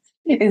share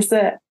is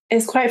that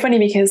it's quite funny,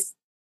 because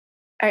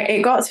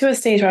it got to a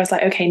stage where I was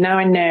like, okay, now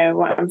I know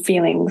what I'm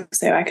feeling.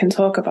 So I can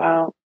talk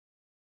about,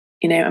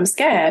 I'm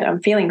scared,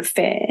 I'm feeling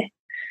fear,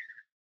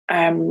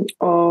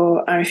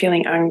 or I'm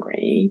feeling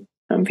angry,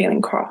 I'm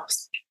feeling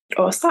cross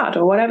or sad,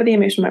 or whatever the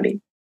emotion might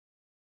be.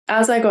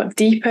 As I got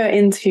deeper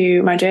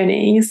into my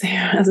journey, so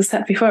as I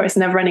said before, it's a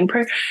never-ending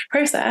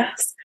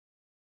process.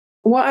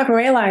 What I've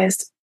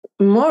realized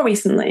more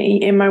recently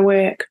in my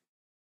work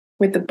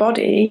with the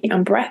body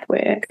and breath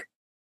work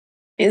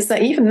is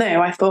that even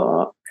though I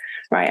thought,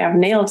 right, I've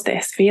nailed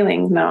this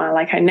feeling now,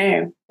 like I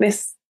know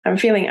this, I'm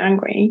feeling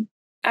angry,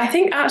 I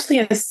think actually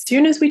as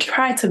soon as we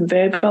try to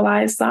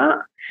verbalize that,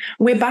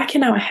 we're back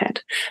in our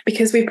head,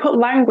 because we put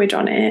language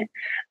on it.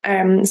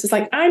 So it's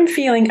like, I'm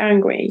feeling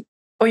angry.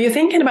 Or you're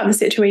thinking about the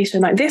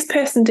situation, like, this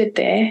person did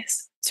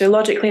this, so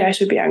logically I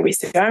should be angry.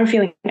 So I'm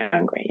feeling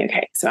angry.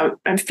 Okay, so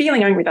I'm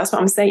feeling angry. That's what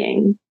I'm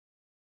saying.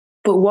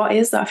 But what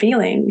is that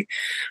feeling?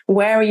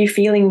 Where are you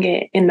feeling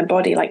it in the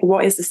body? Like,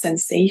 what is the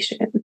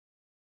sensation?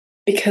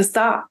 Because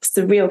that's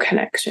the real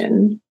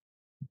connection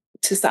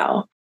to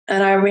self.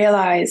 And I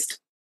realized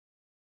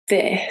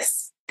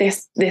this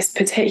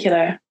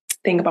particular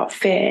thing about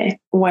fear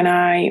when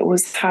I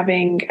was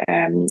having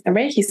a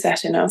Reiki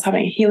session. I was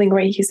having a healing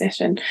Reiki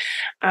session,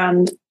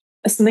 and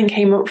something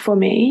came up for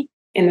me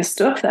in the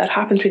stuff that had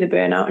happened through the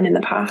burnout and in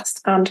the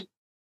past. And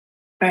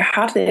I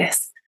had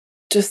this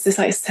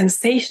like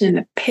sensation in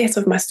the pit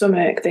of my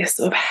stomach, this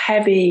sort of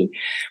heavy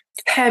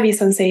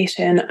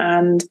sensation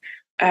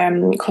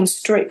and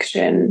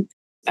constriction.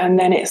 And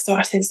then it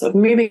started sort of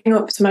moving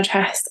up to my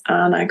chest,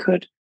 and I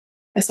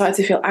started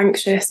to feel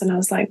anxious, and I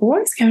was like,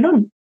 what's going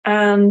on?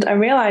 And I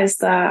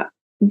realized that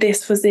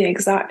this was the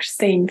exact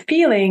same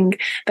feeling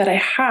that I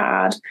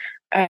had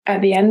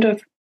at the end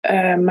of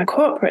my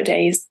corporate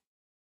days,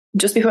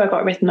 just before I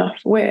got written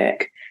off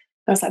work.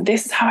 I was like,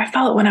 this is how I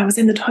felt when I was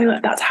in the toilet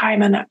at that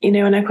time. And,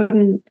 and I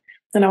couldn't,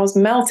 and I was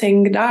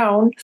melting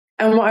down.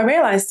 And what I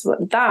realized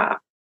was that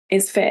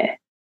is fear.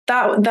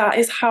 That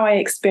is how I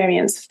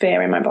experience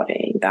fear in my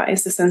body. That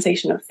is the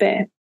sensation of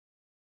fear.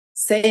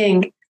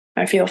 Saying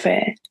I feel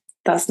fear,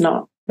 that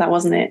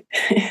wasn't it.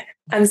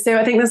 And so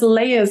I think there's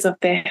layers of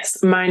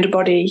this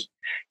mind-body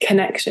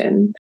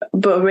connection.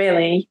 But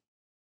really,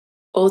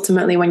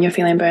 ultimately, when you're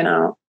feeling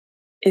burnout,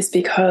 it's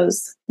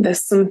because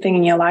there's something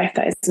in your life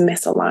that is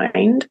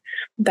misaligned,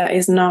 that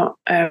is not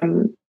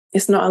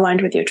it's not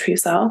aligned with your true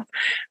self.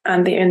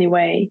 And the only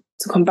way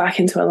to come back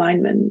into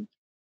alignment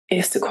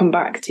is to come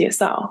back to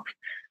yourself.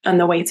 And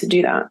the way to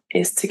do that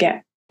is to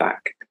get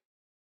back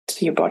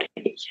to your body.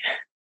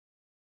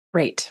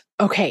 Great.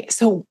 Okay.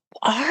 So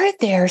are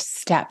there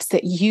steps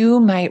that you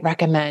might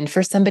recommend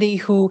for somebody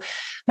who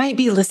might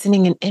be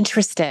listening and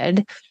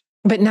interested,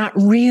 but not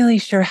really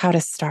sure how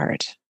to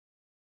start?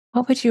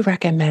 What would you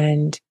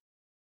recommend?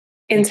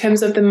 In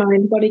terms of the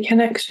mind-body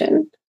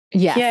connection?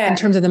 Yes. Yeah. In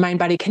terms of the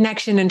mind-body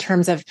connection, in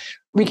terms of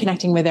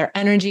reconnecting with their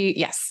energy.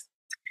 Yes.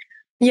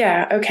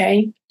 Yeah.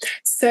 Okay.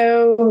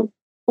 So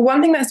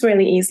one thing that's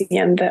really easy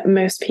and that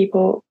most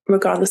people,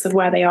 regardless of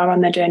where they are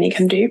on their journey,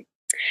 can do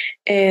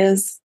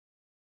is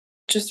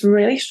just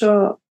really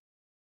short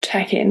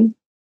check-in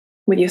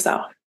with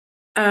yourself.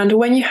 And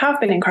when you have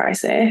been in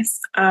crisis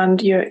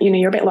and you're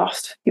a bit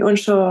lost, you're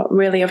unsure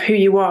really of who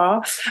you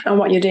are and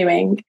what you're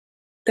doing,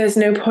 there's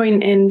no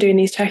point in doing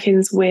these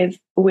check-ins with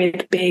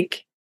big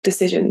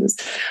decisions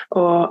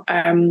or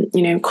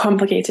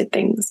complicated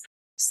things.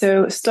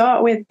 So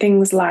start with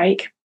things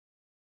like,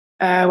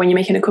 when you're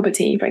making a cup of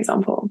tea, for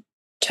example,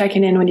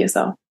 checking in with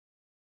yourself.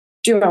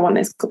 Do I want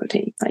this cup of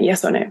tea? Like,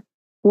 yes or no?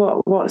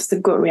 What's the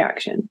gut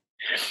reaction?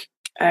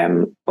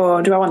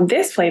 Or do I want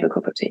this flavor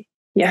cup of tea?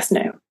 Yes,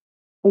 no.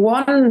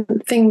 One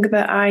thing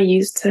that I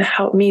used to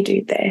help me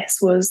do this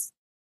was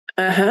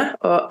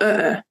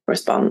or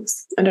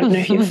response. I don't know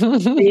if you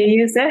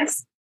use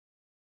this.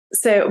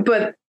 So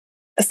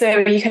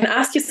you can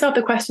ask yourself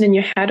the question in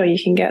your head, or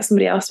you can get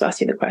somebody else to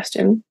ask you the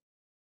question.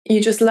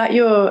 You just let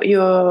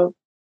your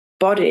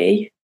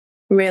body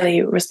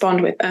really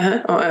respond with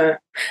or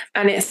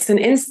and it's an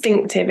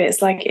instinctive.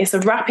 It's a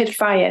rapid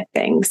fire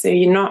thing. So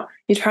you're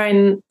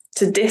trying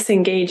to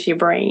disengage your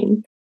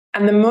brain.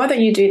 And the more that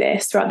you do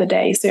this throughout the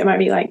day, so it might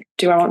be like,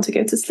 do I want to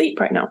go to sleep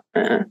right now?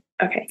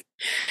 Okay.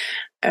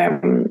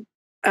 Am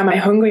I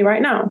hungry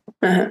right now?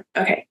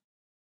 Okay.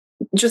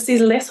 Just these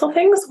little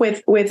things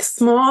with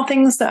small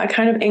things that are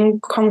kind of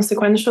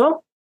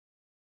inconsequential.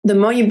 The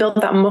more you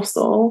build that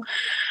muscle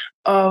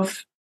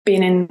of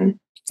being in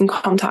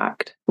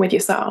contact with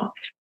yourself.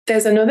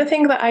 There's another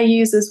thing that I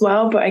use as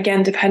well, but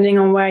again, depending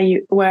on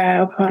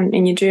where upon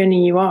in your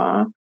journey you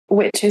are,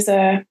 which is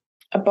a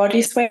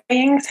body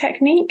swaying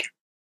technique.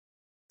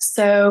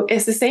 So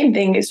it's the same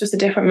thing, it's just a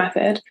different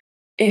method.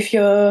 If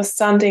you're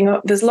standing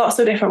up, there's lots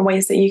of different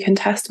ways that you can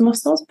test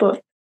muscles,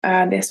 but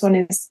this one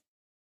is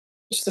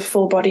just a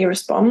full body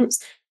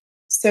response.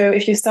 So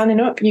if you're standing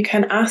up, you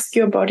can ask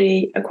your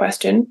body a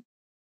question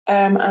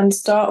and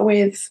start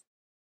with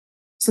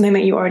something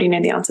that you already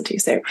know the answer to.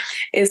 So,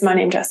 is my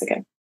name Jessica?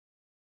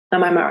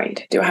 Am I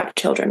married? Do I have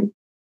children?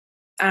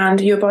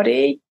 And your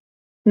body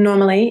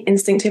normally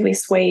instinctively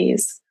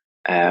sways.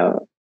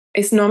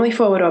 It's normally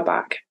forward or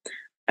back.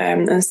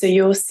 And so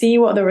you'll see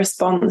what the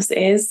response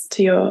is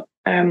to your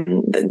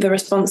the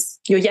response,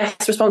 your yes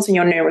response and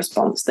your no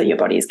response that your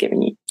body is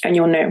giving you, and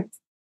you'll know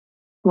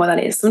what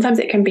that is. Sometimes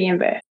it can be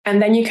inverted,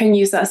 and then you can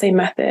use that same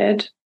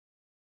method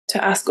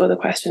to ask other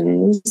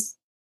questions,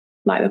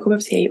 like the cup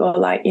of tea, or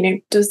like,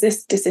 does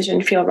this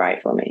decision feel right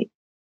for me?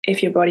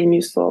 If your body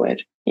moves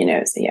forward,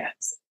 it's a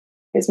yes.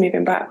 It's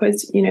moving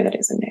backwards, that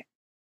it's a no.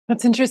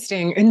 That's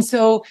interesting. And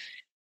so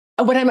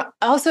what I'm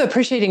also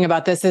appreciating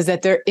about this is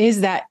that there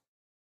is that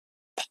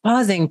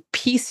pausing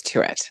piece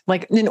to it.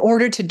 Like, in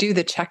order to do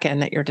the check-in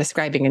that you're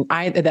describing, and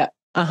either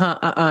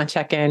the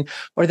check-in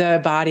or the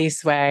body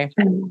sway,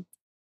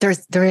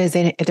 there's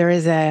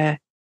a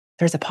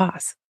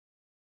pause,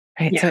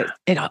 right? Yeah. So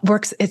it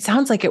works. It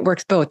sounds like it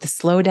works both the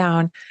slow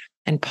down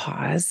and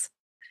pause,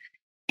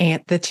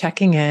 and the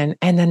checking in,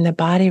 and then the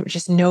body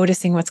just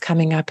noticing what's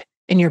coming up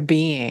in your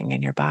being,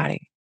 in your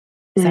body.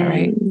 Is that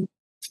right?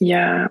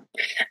 Yeah.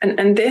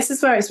 And this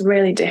is where it's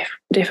really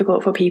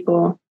difficult for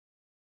people.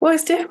 Well,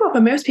 it's difficult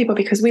for most people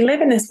because we live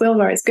in this world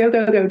where it's go,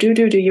 go, go, do,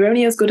 do, do. You're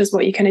only as good as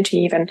what you can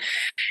achieve. And,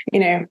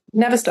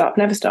 never stop,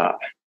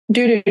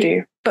 do, do,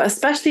 do. But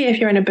especially if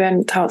you're in a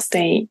burnt out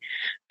state,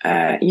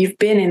 you've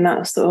been in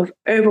that sort of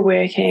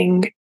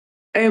overworking,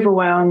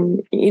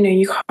 overwhelmed,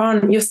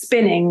 you're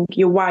spinning,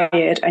 you're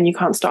wired, and you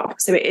can't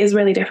stop. So it is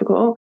really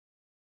difficult.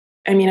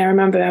 I mean, I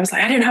remember I was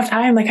like, I don't have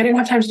time. Like, I don't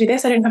have time to do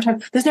this. I don't have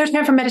time. There's no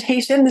time for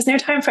meditation. There's no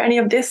time for any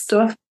of this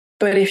stuff.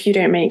 But if you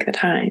don't make the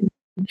time,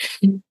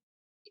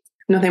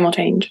 nothing will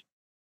change.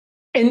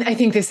 And I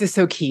think this is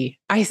so key.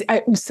 I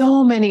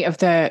so many of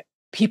the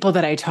people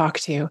that I talk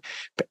to,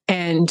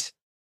 and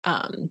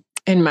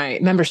in my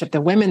membership, the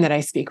women that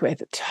I speak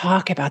with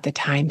talk about the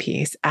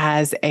timepiece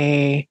as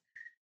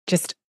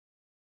just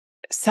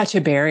such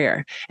a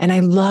barrier. And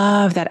I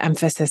love that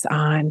emphasis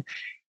on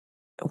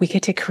we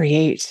get to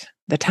create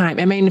the time.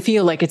 I mean,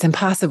 feel like it's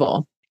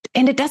impossible.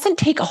 And it doesn't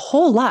take a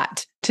whole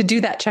lot to do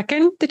that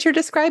check-in that you're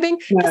describing.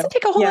 It doesn't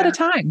take a whole lot of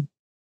time.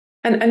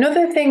 And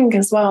another thing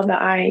as well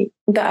that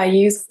I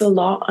use a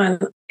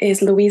lot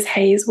is Louise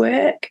Hay's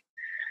work.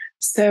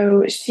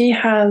 So she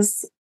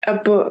has a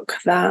book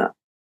that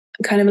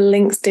kind of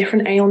links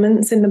different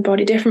ailments in the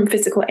body, different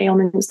physical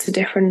ailments to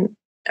different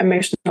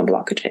emotional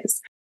blockages.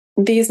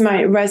 These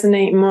might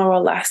resonate more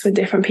or less with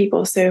different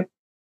people. So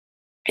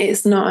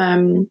it's not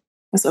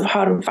a sort of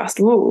hard and fast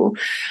rule,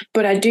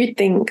 but I do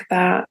think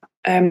that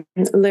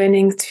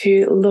learning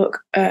to look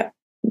at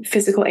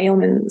physical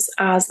ailments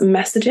as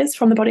messages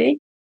from the body.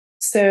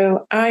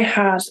 So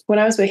when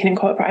I was working in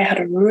corporate, I had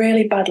a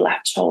really bad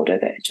left shoulder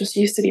that just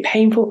used to be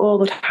painful all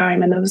the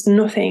time. And there was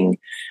nothing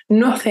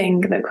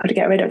that could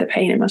get rid of the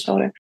pain in my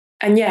shoulder.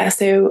 And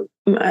so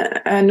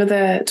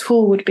another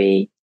tool would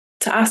be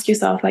to ask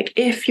yourself, like,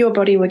 if your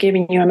body were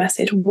giving you a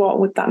message, what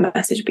would that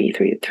message be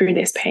through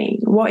this pain?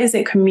 What is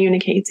it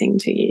communicating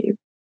to you?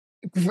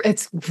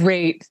 It's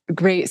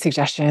great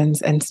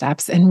suggestions and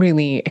steps, and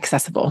really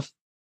accessible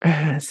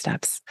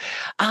steps.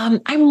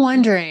 I'm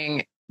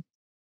wondering,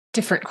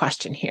 different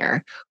question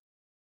here.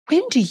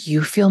 When do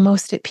you feel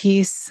most at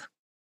peace?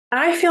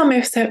 I feel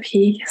most at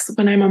peace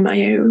when I'm on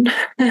my own.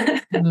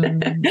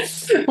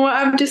 What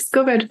I've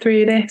discovered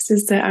through this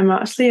is that I'm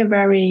actually a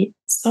very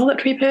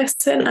solitary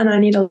person, and I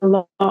need a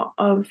lot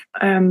of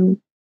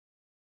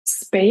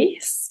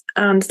space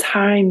and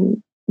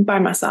time by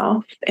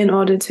myself in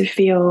order to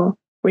feel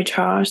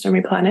recharged and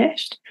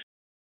replenished.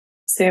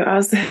 So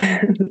as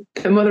the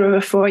mother of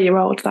a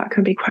 4-year-old, that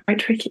can be quite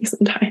tricky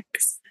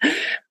sometimes.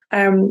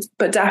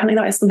 But definitely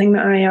that is something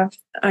that I have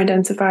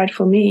identified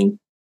for me.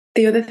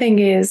 The other thing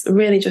is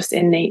really just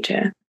in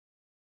nature.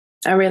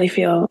 I really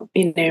feel,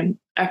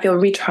 I feel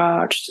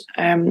recharged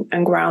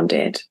and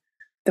grounded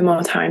the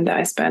more time that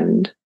I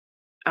spend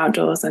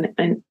outdoors and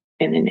in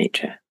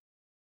nature.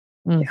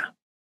 Yeah.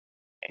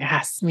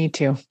 Yes, me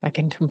too. I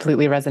can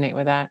completely resonate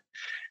with that.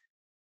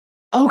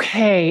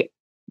 Okay.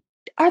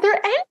 Are there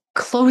any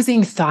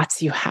closing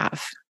thoughts you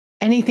have?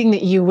 Anything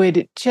that you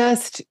would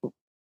just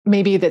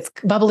maybe that's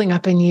bubbling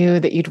up in you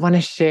that you'd want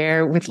to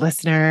share with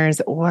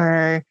listeners,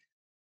 or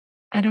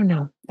I don't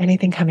know,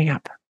 anything coming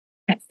up?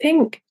 I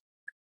think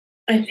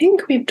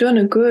we've done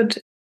a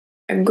good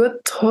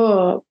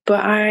tour, but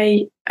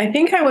I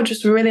think I would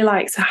just really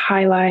like to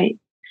highlight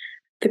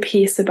the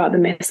piece about the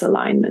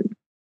misalignment.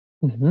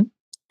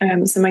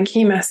 Mm-hmm. So my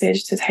key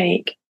message to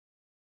take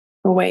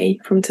away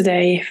from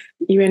today,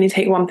 if you only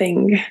take one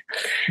thing,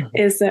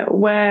 is that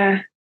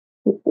where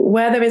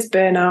there is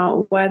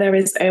burnout, where there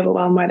is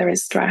overwhelm, where there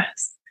is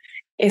stress,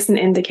 it's an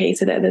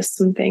indicator that there's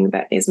something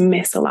that is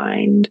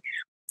misaligned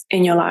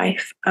in your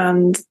life.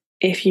 And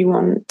if you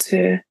want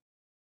to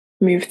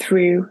move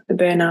through the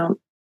burnout,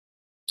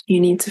 you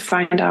need to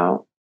find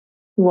out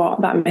what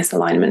that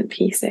misalignment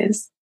piece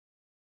is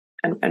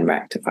and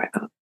rectify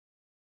that.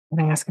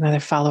 Can I ask another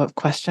follow-up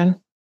question?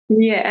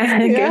 Yeah,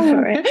 go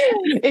for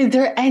it. Is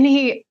there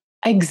any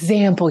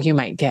example you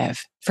might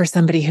give for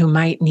somebody who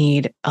might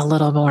need a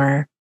little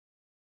more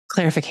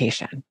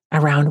clarification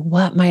around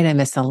what might a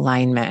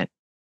misalignment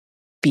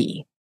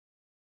be?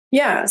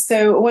 Yeah.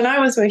 So when I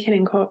was working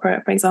in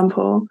corporate, for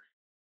example,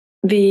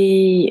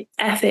 the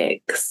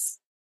ethics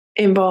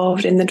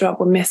involved in the job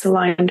were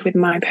misaligned with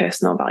my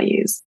personal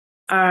values.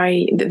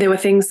 There were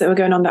things that were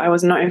going on that I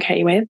was not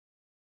okay with.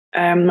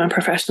 My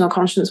professional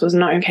conscience was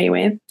not okay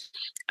with.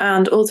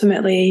 And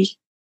ultimately,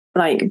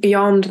 like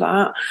beyond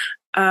that,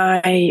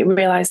 I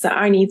realized that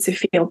I need to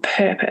feel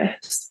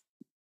purpose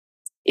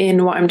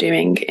in what I'm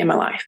doing in my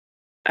life.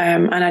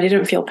 And I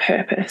didn't feel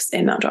purpose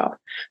in that job.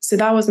 So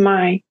that was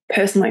my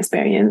personal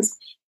experience.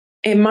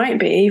 It might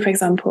be, for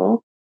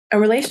example, a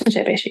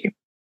relationship issue.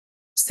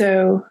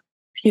 So,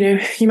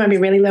 you might be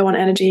really low on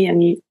energy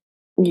and you're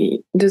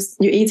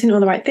eating all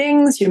the right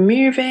things, you're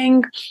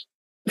moving.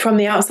 From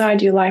the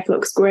outside, your life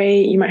looks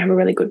great. You might have a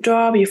really good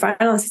job. Your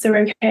finances are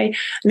okay.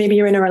 Maybe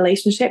you're in a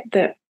relationship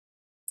that,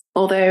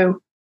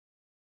 although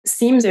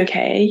seems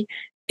okay,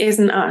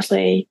 isn't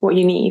actually what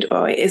you need,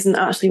 or it isn't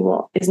actually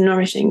what is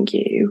nourishing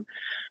you.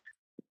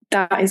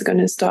 That is going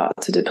to start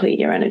to deplete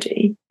your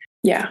energy.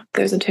 Yeah,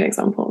 those are 2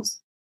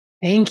 examples.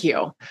 Thank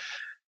you.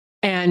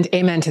 And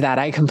amen to that.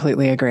 I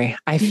completely agree.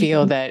 I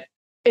feel that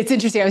it's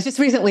interesting. I was just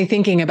recently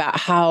thinking about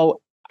how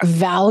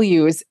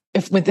values,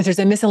 if there's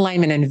a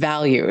misalignment in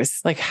values,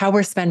 like how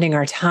we're spending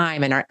our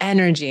time and our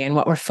energy and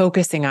what we're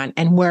focusing on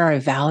and where our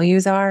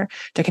values are,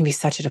 there can be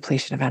such a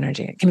depletion of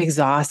energy. It can be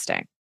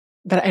exhausting.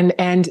 But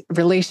and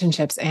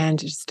relationships and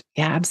just,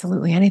 yeah,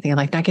 absolutely anything.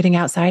 Like not getting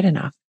outside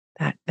enough.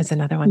 That is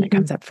another one that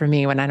comes up for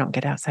me when I don't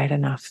get outside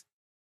enough.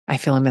 I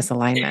feel a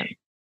misalignment.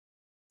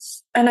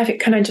 And I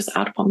think, can I just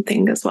add one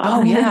thing as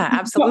well? Oh, yeah,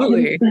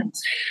 absolutely.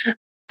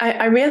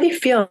 I really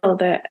feel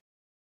that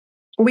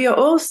we are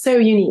all so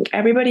unique.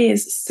 Everybody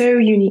is so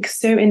unique,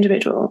 so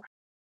individual.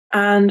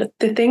 And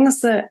the things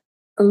that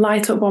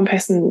light up one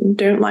person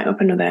don't light up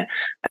another.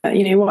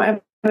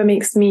 Whatever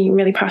makes me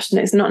really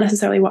passionate is not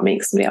necessarily what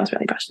makes somebody else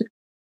really passionate.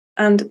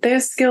 And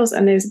those skills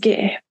and those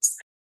gifts,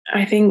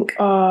 I think,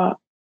 are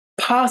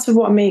part of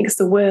what makes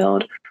the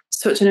world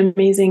such an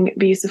amazing,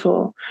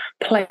 beautiful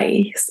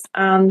place.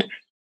 And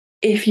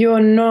if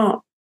you're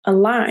not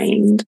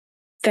aligned,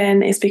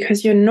 then it's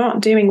because you're not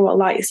doing what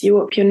lights you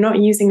up. You're not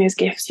using those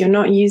gifts. You're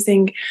not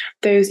using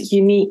those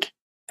unique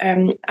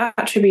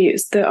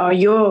attributes that are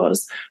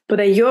yours, but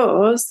they're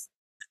yours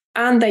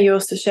and they're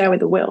yours to share with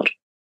the world.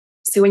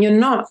 So when you're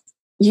not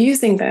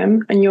using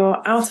them and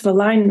you're out of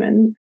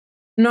alignment,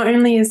 not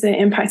only is it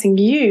impacting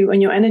you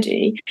and your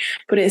energy,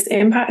 but it's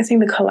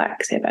impacting the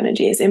collective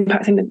energy. It's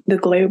impacting the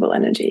global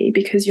energy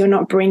because you're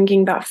not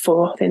bringing that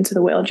forth into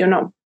the world. You're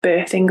not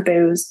birthing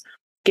those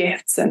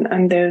gifts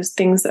and those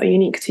things that are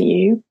unique to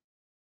you.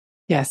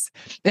 Yes.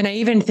 And I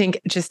even think,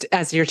 just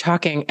as you're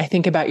talking, I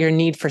think about your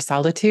need for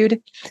solitude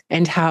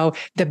and how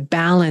the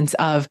balance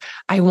of,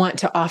 I want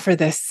to offer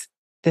this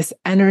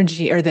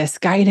energy or this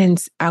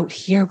guidance out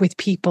here with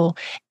people,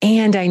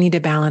 and I need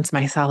to balance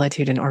my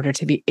solitude in order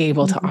to be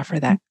able to offer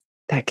that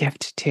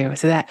gift too.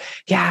 So that,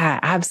 yeah,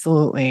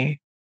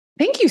 absolutely.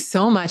 Thank you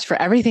so much for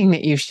everything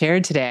that you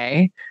shared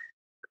today.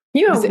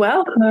 You're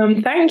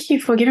welcome. Thank you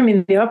for giving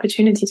me the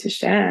opportunity to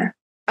share.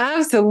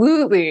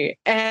 Absolutely.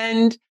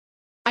 And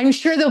I'm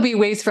sure there'll be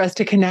ways for us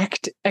to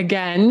connect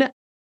again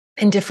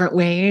in different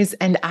ways.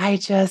 And I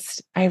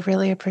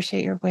really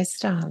appreciate your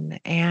wisdom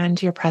and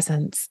your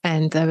presence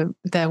and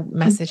the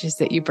messages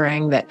that you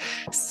bring that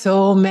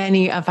so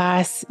many of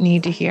us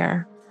need to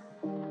hear.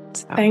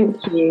 So. Thank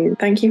you.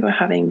 Thank you for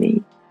having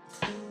me.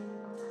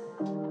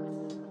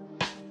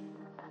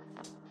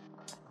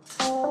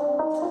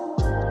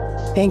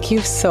 Thank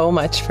you so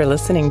much for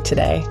listening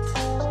today.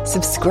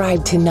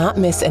 Subscribe to not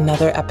miss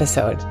another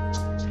episode.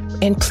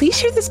 And please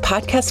share this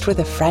podcast with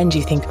a friend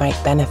you think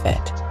might benefit.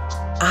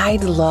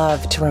 I'd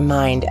love to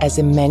remind as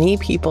many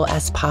people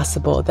as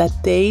possible that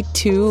they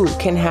too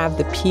can have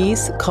the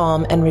peace,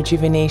 calm, and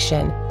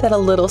rejuvenation that a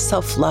little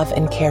self-love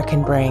and care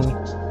can bring.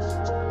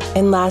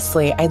 And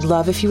lastly, I'd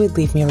love if you would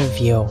leave me a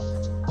review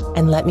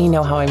and let me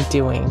know how I'm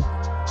doing.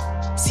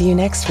 See you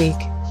next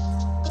week.